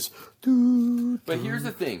eyes. Doo, But here's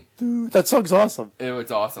the thing. doo. That song's awesome.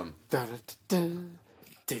 It's awesome. That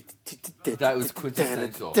That was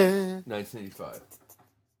quintessential. 1985.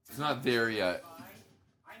 It's not there yet.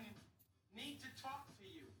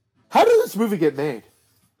 How did this movie get made?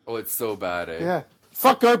 Oh, it's so bad, eh? Yeah.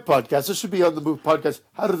 Fuck our podcast. This should be on the movie podcast.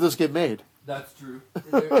 How did this get made? That's true.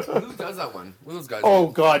 Who does that one? What are those guys? Oh,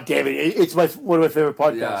 God damn it. It's one of my favorite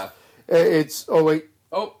podcasts. It's, oh, wait.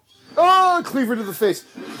 Oh, Cleaver to the face.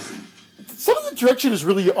 Some of the direction is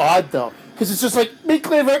really odd, though. Because it's just like, me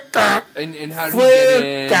Cleaver. and how did he Flip, get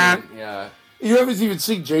in? gah. Yeah. You haven't even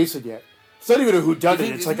seen Jason yet. It's not even a Do you, whodunit.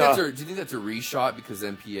 think, It's do you like think a... do you think that's a reshot because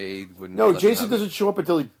MPA wouldn't? No, let them Jason have it? doesn't show up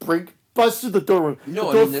until he busts through the door. No, the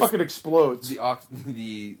I door mean, this- fucking explodes.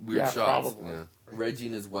 The weird Yeah, shots. probably. Yeah. Reggie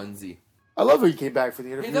in his onesie. I love how he came back for the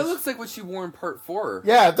Hey, interview. that looks like what she wore in part 4.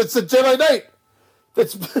 Yeah, that's the Jedi Knight.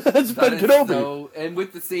 That's Ben That is Kenobi. so- and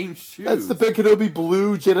with the same shoes. That's the Ben Kenobi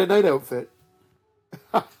blue Jedi Knight outfit.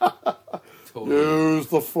 Totally. Use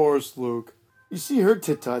the Force, Luke. You see her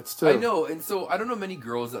tit tots too. I know, and so I don't know many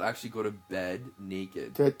girls that actually go to bed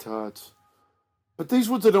naked. Tit tots. But these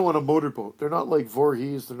ones I don't want a motorboat. They're not like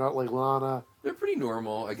Voorhees. They're not like Lana. They're pretty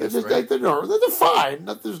normal, I They're guess, just right? they're normal. They're fine.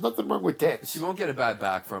 There's nothing wrong with tits. She won't get a bad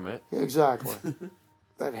back from it. Yeah, exactly.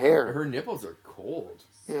 That hair. Her nipples are cold.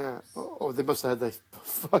 Yeah. Oh, they must have had that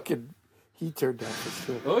fucking heat turned down for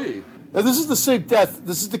sure. Oh, yeah. Now this is the same death.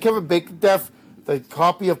 This is the Kevin Bacon death, the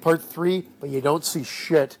copy of part 3, but you don't see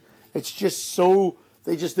shit. It's just so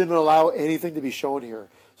They just didn't allow anything to be shown here.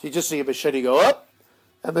 So you just see a machete go up,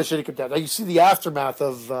 and machete come down. Now you see the aftermath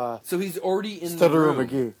of. So he's already in the Stutter room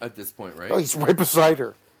McGee. at this point, right? Oh, he's right beside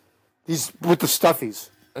her. He's with the stuffies,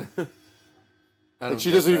 and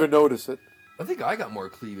she doesn't even notice it. I think I got more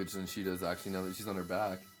cleavage than she does, actually, now that she's on her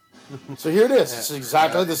back. So here it is. It's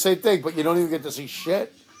exactly the same thing, but you don't even get to see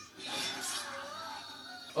shit.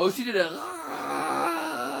 Oh, she did it.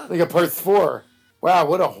 Like a part 4. Wow,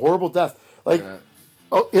 what a horrible death. Like, Yeah.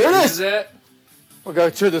 oh, here it This is. is it? We're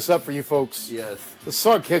going to turn this up for you folks. Yes. The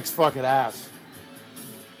song kicks fucking ass.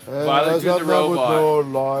 Violence in the Robot. No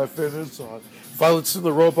life in its on. Violence in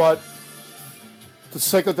the Robot. The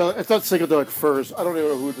psychedelic. It's not psychedelic furs. I don't even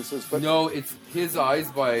know who this is, but No, it's His Eyes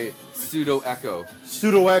by Pseudo Echo.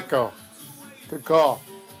 Pseudo Echo. Good call.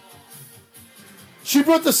 She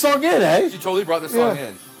brought the song in, eh? She totally brought this song Yeah.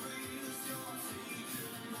 in.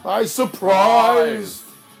 I surprise.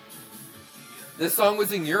 This song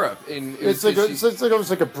was in Europe. And It's like almost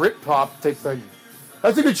like a Britpop type thing.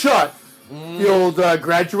 That's a good shot. The old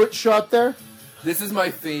graduate shot there. This is my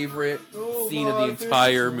favorite scene of the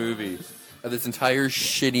entire movie. Of this entire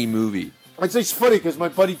shitty movie. I'd say it's funny because my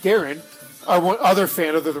buddy Darren, our one other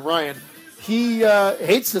fan other than Ryan, he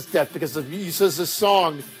hates this death because he says this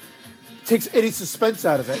song takes any suspense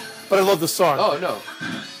out of it. But I love the song. Oh, no.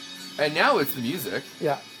 And now it's the music.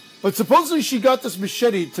 Yeah. But supposedly she got this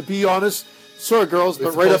machete, to be honest, sorry girls, but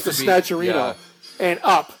It's right up supposed the to be- Snatcherino and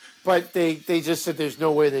up. But they just said there's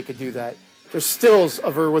no way they could do that. There's stills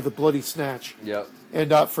of her with a bloody snatch. Yep. And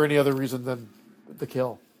not for any other reason than the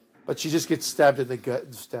kill. But she just gets stabbed in the gut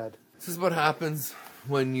instead. This is what happens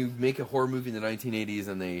when you make a horror movie in the 1980s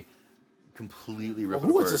and they completely rip Who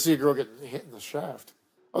it wants to apart. see a girl get hit in the shaft?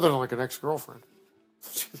 Other than like an ex-girlfriend.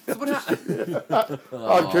 That's what happened.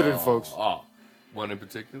 I'm kidding, folks. Oh, one in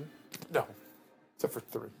particular? No. Except for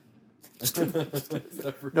 3.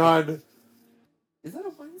 None. Is that a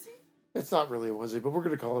onesie? It's not really a onesie, but we're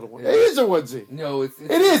going to call it a onesie. It is a onesie. No, it's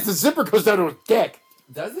It is. The zipper goes down to a dick.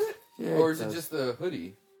 Does it? Yeah, Or it is it does. just a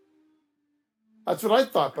hoodie? That's what I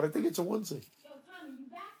thought, but I think it's a onesie.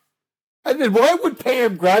 And then why would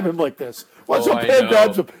Pam grab him like this? Watch Oh, how I Pam know.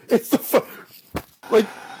 grabs him. It's like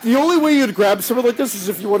the only way you'd grab someone like this is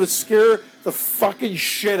if you want to scare the fucking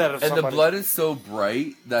shit out of And somebody. the blood is so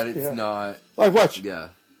bright that it's Yeah. not. Like watch. Yeah.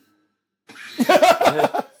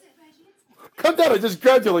 Come down, I just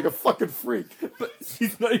grabbed you like a fucking freak. But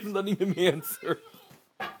she's not even letting him answer.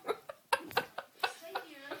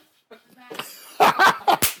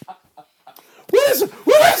 What is it?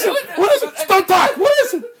 What is it? What is it? Don't talk. What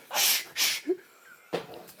is it? Shh, shh.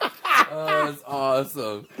 Oh, that's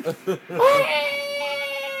awesome.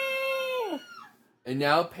 And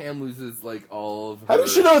now Pam loses like all of her. How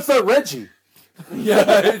does she know it's not Reggie? Yeah,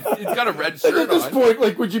 it's got a red And shirt at this on. point,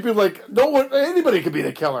 like, would you be like, no one, anybody could be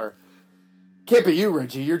the killer? Can't be you,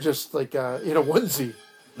 Reggie. You're just like in a onesie.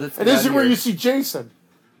 Let's And get this out is where here. you see Jason.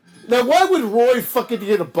 Now, why would Roy fucking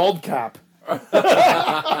get a bald cap? I'm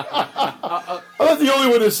not the only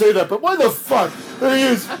one to say that, but why the fuck? There he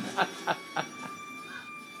is.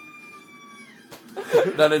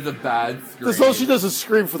 That is a bad scream. That's all she does is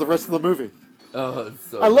scream for the rest of the movie. Oh, it's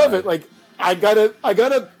so I love bad. it. Like, I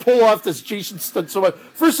gotta pull off this Jason stunt so much.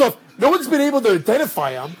 First off, no one's been able to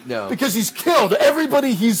identify him. No. Because he's killed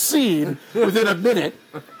everybody he's seen within a minute.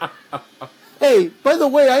 Hey, by the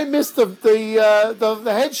way, I missed the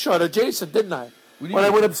headshot of Jason, didn't I? do you When I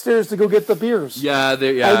mean? went upstairs to go get the beers. Yeah,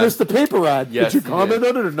 I missed the paper ad. Yes, did you you comment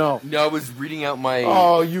did. on it or no? No, I was reading out my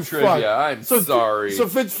Oh, you trivia. fuck. I'm sorry. So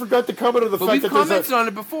Vince forgot to comment on the but fact we've that there's commented on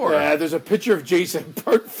it before. yeah, there's a picture of Jason.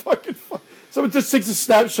 Part fucking. Someone just takes a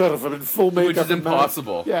snapshot of him in full makeup. Which is and mask.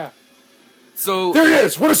 impossible. Yeah. So There he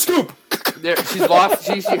is. What a scoop. there, she's lost.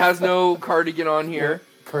 She has no cardigan on here.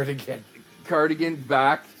 Cardigan. Cardigan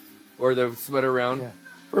back, or the sweater around. Yeah.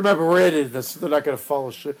 Remember, we're editing this. They're not going to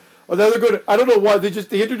follow shit. Oh, now they're going to. I don't know why. They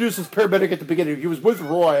introduced this paramedic at the beginning. He was with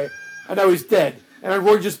Roy, and now he's dead. And then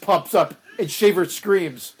Roy just pops up, and Shaver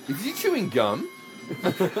screams. Is he chewing gum?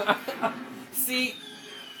 See,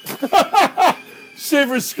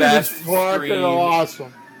 Shaver screams. Best Fucking scream.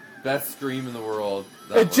 awesome. best scream in the world.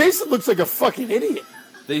 That And one. Jason looks like a fucking idiot.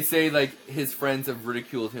 They say like his friends have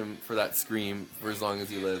ridiculed him for that scream for as long as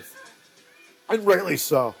he lives. And rightly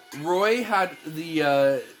so. Roy had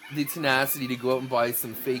the tenacity to go out and buy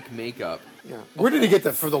some fake makeup. Yeah. Where did he get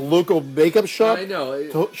that? For the local makeup shop? I know.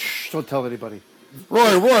 Don't tell anybody.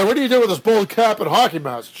 Roy, what are you doing with this bold cap and hockey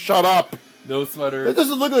mask? Shut up. No It sweater.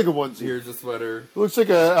 doesn't look like a onesie. Here's a sweater. It looks like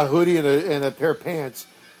a hoodie and a pair of pants.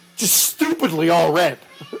 Just stupidly all red.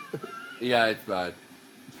 Yeah, it's bad.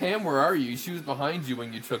 Pam, where are you? She was behind you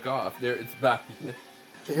when you took off. There, it's back.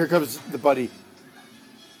 Here comes the buddy.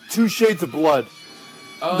 2 shades of blood.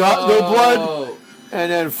 Oh, No blood,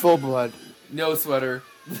 and then full blood. no sweater.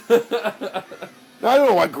 I don't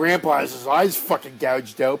know why Grandpa has his eyes fucking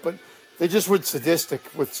gouged out, but they just went sadistic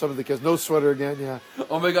with some of the kids. No sweater again, yeah.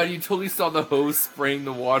 Oh my god, you totally saw the hose spraying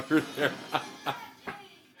the water there.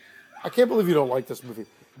 I can't believe you don't like this movie.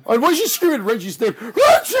 And why is she screaming Reggie's name?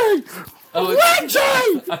 Reggie!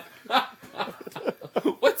 Reggie!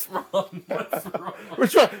 What's wrong? What's wrong?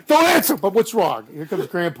 What's wrong? Don't answer, but what's wrong? Here comes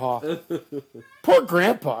Grandpa. Poor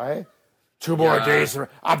Grandpa, eh? 2 more Yeah. days.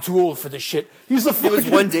 I'm too old for this shit. He's the He was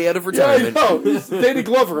fucking... 1 day out of Yeah, I retirement. know. He's Danny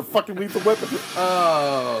Glover, a fucking Lethal Weapon.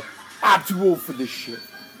 Oh. I'm too old for this shit.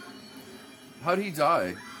 How'd he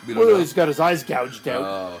die? We don't Well, know. he's got his eyes gouged out.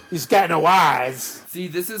 Oh. He's got no eyes. See,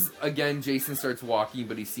 this is, again, Jason starts walking,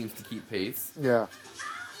 but he seems to keep pace. Yeah.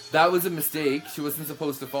 That was a mistake. She wasn't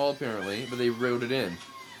supposed to fall, apparently, but they wrote it in.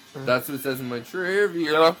 That's what it says in my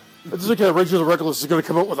trivia. It's like Reggie the Reckless is going to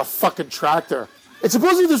come out with a fucking tractor. And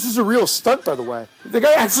supposedly this is a real stunt, by the way. The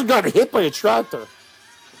guy actually got hit by a tractor.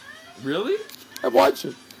 Really? I watched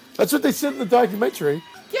it. That's what they said in the documentary.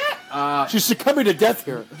 Yeah. She's succumbing to death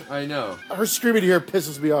here. I know. Her screaming here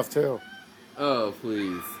pisses me off, too. Oh,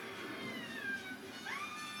 please.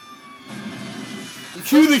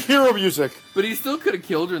 Cue the hero music. But he still could have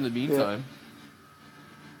killed her in the meantime.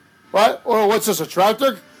 What? Oh, what's this, a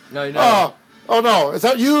tractor? I know. Oh no. Is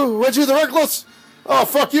that you, Reggie the Reckless? Oh,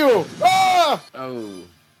 fuck you. Ah! Oh.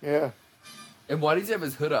 Yeah. And why does he have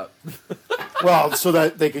his hood up? Well, so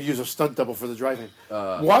that they could use a stunt double for the driving.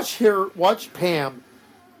 Watch Pam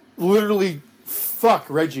literally fuck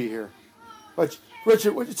Reggie here. Watch, Reggie,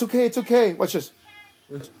 it's okay. Watch this.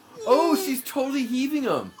 Oh, she's totally heaving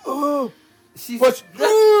him. Oh, She's watch.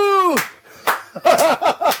 Ooh!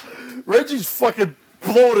 Reggie's fucking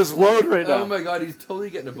blowing his load right now. Oh my god, he's totally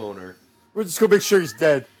getting a boner. We're just gonna make sure he's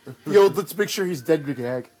dead. Yo, let's make sure he's dead, big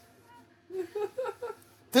hag.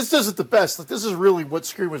 This does it the best. Like, this is really what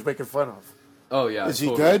Scream was making fun of. Oh yeah. Is he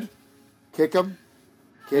totally. good? Kick him.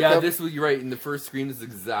 Kick Yeah, him. this was, you're right. In the first Scream, this is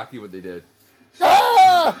exactly what they did.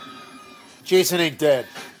 Ah! Jason ain't dead.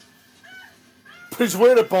 But he's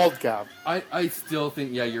wearing a bald cap. I still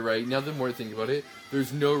think, yeah, you're right. Now the more I think about it,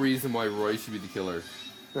 there's no reason why Roy should be the killer.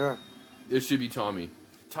 Yeah. It should be Tommy.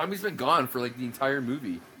 Tommy's been gone for like the entire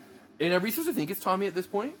movie. And are we supposed to think it's Tommy at this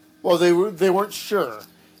point? Well, they weren't sure,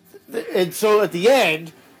 and so at the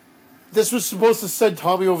end, this was supposed to send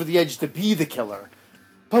Tommy over the edge to be the killer.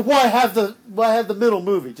 But why have the middle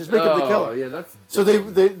movie? Just make him the killer. Yeah, that's So they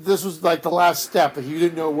this was like the last step. He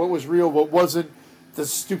didn't know what was real, what wasn't. The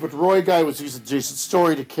stupid Roy guy was using Jason's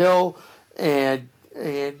story to kill, and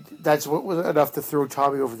that's what was enough to throw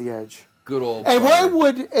Tommy over the edge. good old. And why Tommy.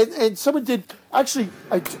 would and someone did actually?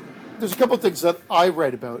 There's a couple of things that I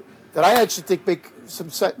read about that I actually think make some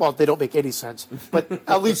sense. Well, they don't make any sense, but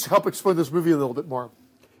at least help explain this movie a little bit more.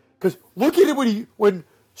 Because look at it when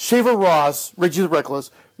Shaver Ross, Reggie the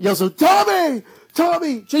Reckless, yells out, "Tommy!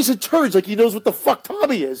 Tommy!" Jason turns like he knows what the fuck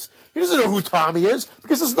Tommy is. He doesn't know who Tommy is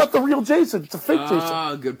because it's not the real Jason. It's a fake Jason.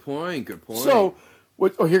 Ah, good point. Good point. So,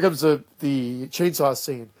 here comes the chainsaw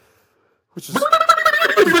scene, which is.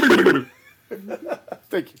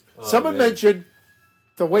 Thank you. Someone man. mentioned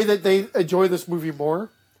the way that they enjoy this movie more.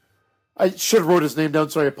 I should have wrote his name down,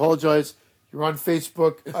 so I apologize. You're on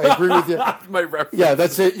Facebook. I agree with you. my reference. Yeah,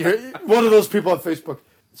 that's it. You're one of those people on Facebook,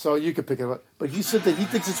 so you can pick it up. But he said that he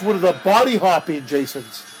thinks it's one of the body hopping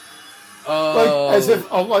Jasons. Oh, Like as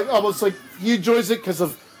if almost like he enjoys it because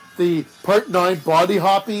of the Part 9 body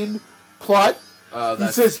hopping plot. oh, He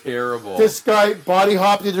that's says terrible. this guy body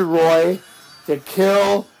hopped into Roy to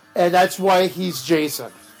kill, and that's why he's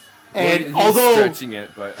Jason. And He's although stretching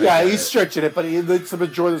it, but I yeah, get he's it. stretching it, but he lets him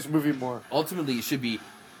enjoy this movie more. Ultimately, it should be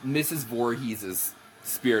Mrs. Voorhees'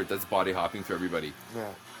 spirit that's body hopping through everybody. Yeah.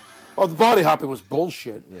 Well, the body hopping was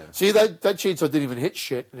bullshit. Yeah. See, that chainsaw didn't even hit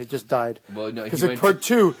shit, and it just died. Well, no, Because he in went part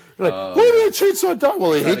 2, you're like, Oh, why did that chainsaw die?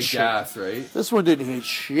 Well, it out hit of shit. gas, right? This one didn't hit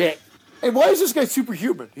shit. And why is this guy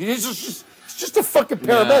superhuman? He's just a fucking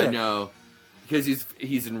Yeah, paramedic. no, because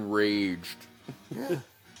he's enraged.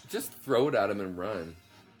 Just throw it at him and run.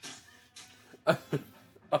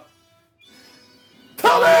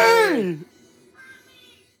 Tommy!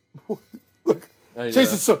 Look, I know.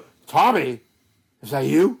 Jason, so Tommy, is that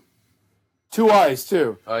you? 2 eyes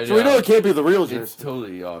too. I So we know know. it can't be the real It's Jason.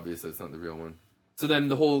 totally obvious that's not the real one. So then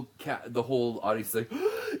the whole audience is like,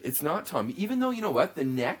 it's not Tommy. Even though, you know what, the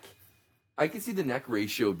neck, I can see the neck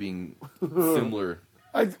ratio being similar.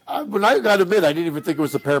 When I gotta admit, I didn't even think it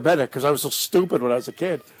was the paramedic because I was so stupid when I was a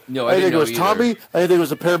kid. No, I I didn't think didn't it was know either. Tommy. I didn't think it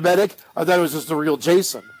was a paramedic. I thought it was just the real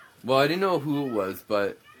Jason. Well, I didn't know who it was,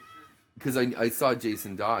 but because I saw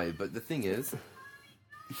Jason die. But the thing is,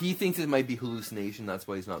 He thinks it might be hallucination. That's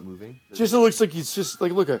why he's not moving. Jason looks like he's just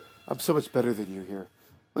like, look at, I'm so much better than you here.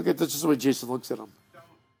 Look at that's just the way Jason looks at him.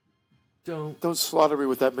 Don't slaughter me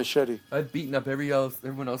with that machete. I've beaten up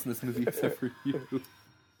everyone else in this movie except for you.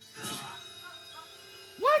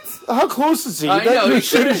 What? How close is he? I That know, he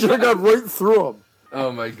machete should have gone right through him.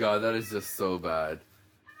 Oh my god, that is just so bad.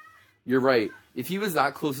 You're right. If he was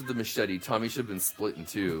that close with the machete, Tommy should have been split in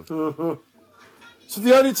two. So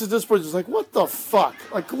the audience at this point is like, what the fuck?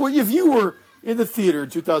 Like, well, if you were in the theater in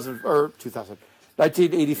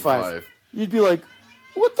 1985, you'd be like,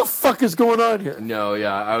 what the fuck is going on here? No,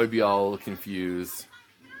 yeah, I would be all confused.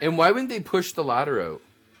 And why wouldn't they push the ladder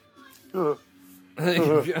out?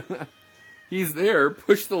 He's there,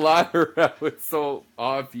 push the ladder out. It's so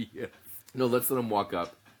obvious. No, let's let him walk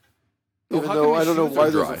up. Even though I don't know why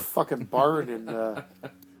there's a fucking barn in at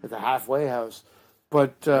the halfway house.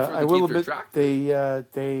 But I will admit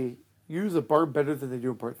they use a barn better than they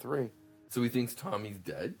do in part 3. So he thinks Tommy's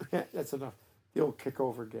dead? Yeah, that's enough. The old kick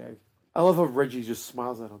over gag. I love how Reggie just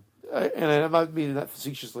smiles at him. And I'm not meaning that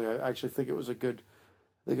facetiously. I actually think it was I think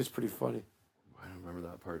it's pretty funny. I don't remember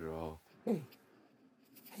that part at all. Hey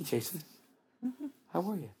Jason. How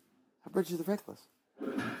are you? I'm Reggie the Reckless.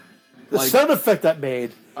 The sound effect that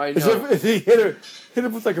made. I know. Is if he hit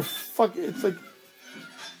him with like a it's like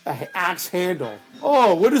an axe handle.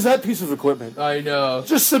 Oh, what is that piece of equipment? I know.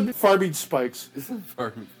 Just some farming spikes.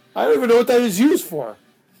 Farming. I don't even know what that is used for.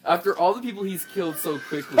 After all the people he's killed so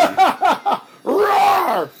quickly.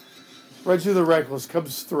 Roar! Reggie the Reckless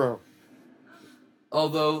comes through.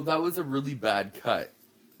 Although, that was a really bad cut.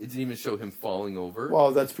 It didn't even show him falling over.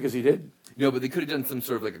 Well, that's because he did. No, but they could have done some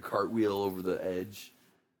sort of like a cartwheel over the edge.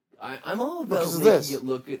 I'm all about making this. it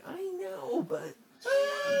look good. I know, but...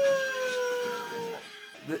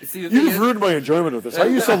 See, You've ruined my enjoyment of this. I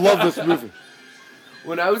used to love this movie.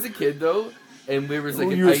 When I was a kid, though, and there was like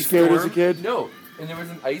Were an you ice scared storm. as a kid? No, and there was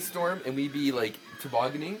an ice storm, and we'd be like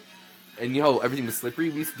tobogganing, and you know everything was slippery.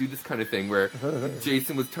 We used to do this kind of thing where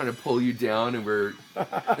Jason was trying to pull you down, and we're.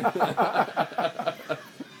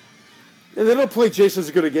 And they don't play Jason's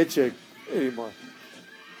Gonna Get You anymore.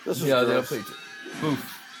 This was They don't gross. play.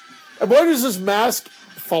 Oof. And why does this mask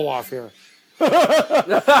fall off here? For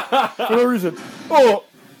no reason. Oh,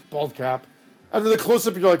 bald cap. And then the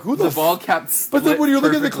close-up, you're like, who the ball cap? But then when you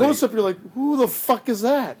look at the perfectly. close-up, you're like, who the fuck is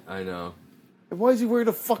that? I know. And why is he wearing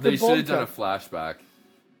a fucking They bald should have done a cap? flashback.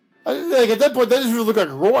 Like at that point, that doesn't even look like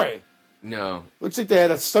Roy. No, Looks like they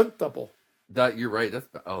had a stunt double. you're right. That's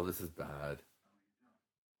this is bad.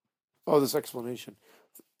 Oh, this explanation.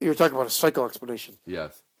 You're talking about a cycle explanation.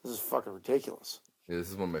 Yes, This is fucking ridiculous. yeah, this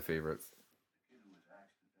is one of my favorites.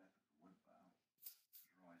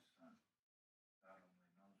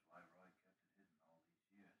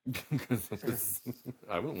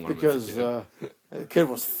 I wouldn't want Because the kid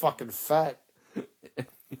was fucking fat.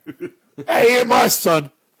 Hey, ain't my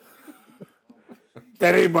son.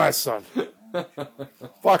 That ain't my son.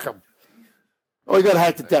 Fuck him. Oh, he got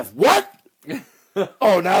hacked to death. What?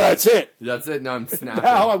 Oh, now that's it. That's it. Now I'm snapping.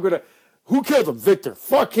 Now I'm gonna. Who killed him? Victor.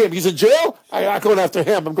 Fuck him. He's in jail. I'm not going after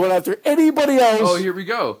him. I'm going after anybody else. Oh, here we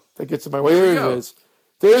go. That gets in my way. There go. it is.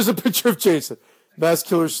 There's a picture of Jason. Mass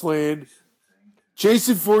killer slain.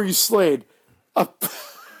 Jason Voorhees slain. A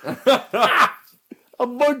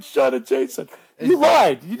mugshot of Jason. You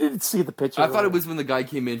lied. You didn't see the picture. I thought it was when the guy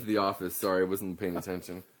came into the office. Sorry, I wasn't paying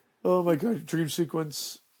attention. Oh my god. Dream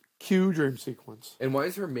sequence. Cue dream sequence. And why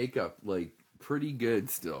is her makeup like pretty good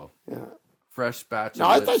still? Yeah. Fresh batch. No,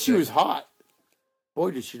 of I thought she lipstick. was hot.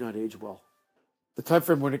 Boy, did she not age well. The time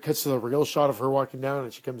frame when it cuts to the real shot of her walking down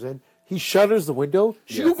and she comes in, he shutters the window.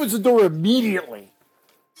 She Yes. opens the door immediately.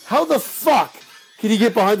 How the fuck can he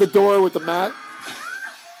get behind the door with the mat?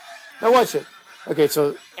 Now watch it. Okay,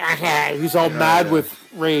 so he's all mad with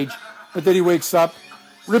rage, but then he wakes up,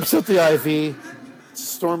 rips out the IV. It's a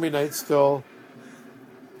stormy night still.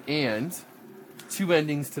 And 2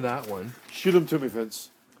 endings to that one. Shoot him to me, Vince.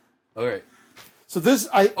 All right. So this,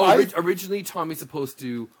 Originally, Tommy's supposed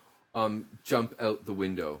to jump out the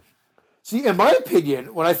window. See, in my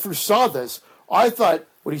opinion, when I first saw this, I thought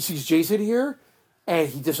when he sees Jason here and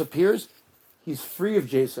he disappears, he's free of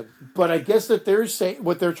Jason. But I guess that they're saying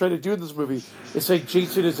what they're trying to do in this movie is say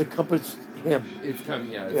Jason is accompanies him. It's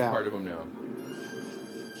coming. Yeah, it's Yeah. part of him now.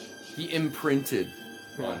 He imprinted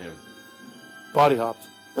on him. Body hopped.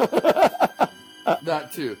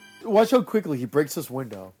 That too. Watch how quickly he breaks this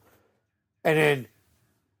window. And then,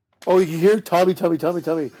 oh, you hear Tommy. Did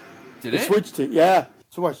They it? switched it, yeah.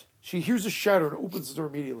 So watch. She hears a shatter and opens the door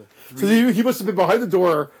immediately. So he must have been behind the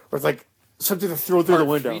door with like something to throw through the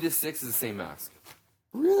Part window. 3 to 6 is the same mask.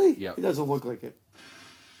 Really? Yeah. It doesn't look like it.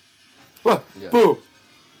 Well, Yeah. Boo.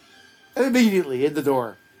 immediately in the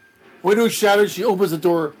door. Window shattered, she opens the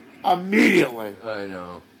door immediately. I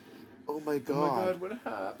know. Oh my Oh god. my god, what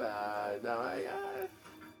happened? Oh my god.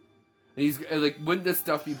 And he's like, wouldn't this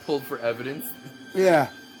stuff be pulled for evidence? Yeah.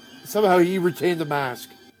 Somehow he retained the mask.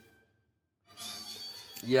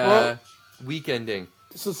 Yeah. Well- Week ending.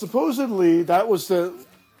 So supposedly that was to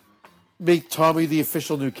make Tommy the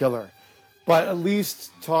official new killer. But at least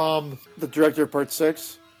Tom, the director of Part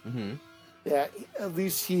 6, yeah, at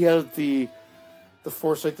least he had the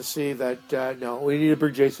foresight to see that, no, we need to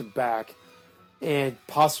bring Jason back and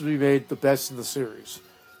possibly made the best in the series.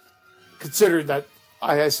 Considering that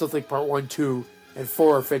I still think Part 1, 2, and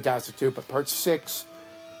 4 are fantastic too, but Part 6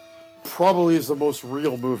 probably is the most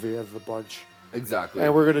real movie of the bunch. Exactly.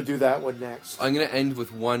 And we're going to do that one next. I'm going to end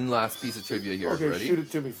with one last piece of trivia here. Okay, Ready? shoot it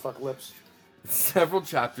to me, fuck lips. Several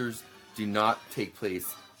chapters do not take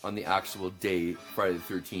place on the actual day, Friday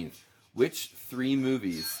the 13th. Which 3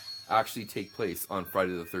 movies actually take place on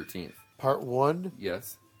Friday the 13th? Part 1,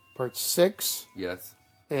 Yes. Part 6, Yes.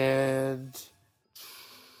 and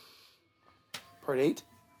Part 8?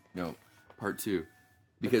 No. Part 2.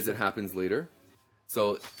 Because it happens later.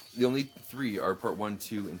 So the only 3 are Part 1,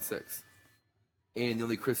 2, and 6. And the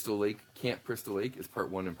only Camp Crystal Lake is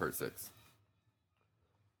Part 1 and Part 6.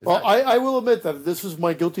 Well, I will admit that this was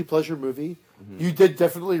my guilty pleasure movie. You did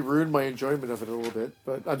definitely ruin my enjoyment of it a little bit,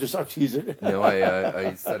 but I'm teasing. No,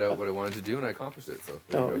 I set out what I wanted to do and I accomplished it. So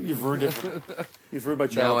there No, you go. you've ruined it. You've ruined my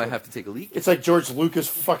Now childhood. I have to take a leak. It's like George Lucas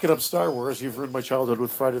fucking up Star Wars. You've ruined my childhood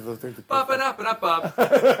with Friday the 13th.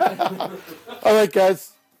 All right,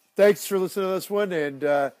 guys. Thanks for listening to this one,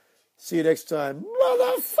 and see you next time.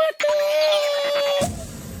 Motherfucker!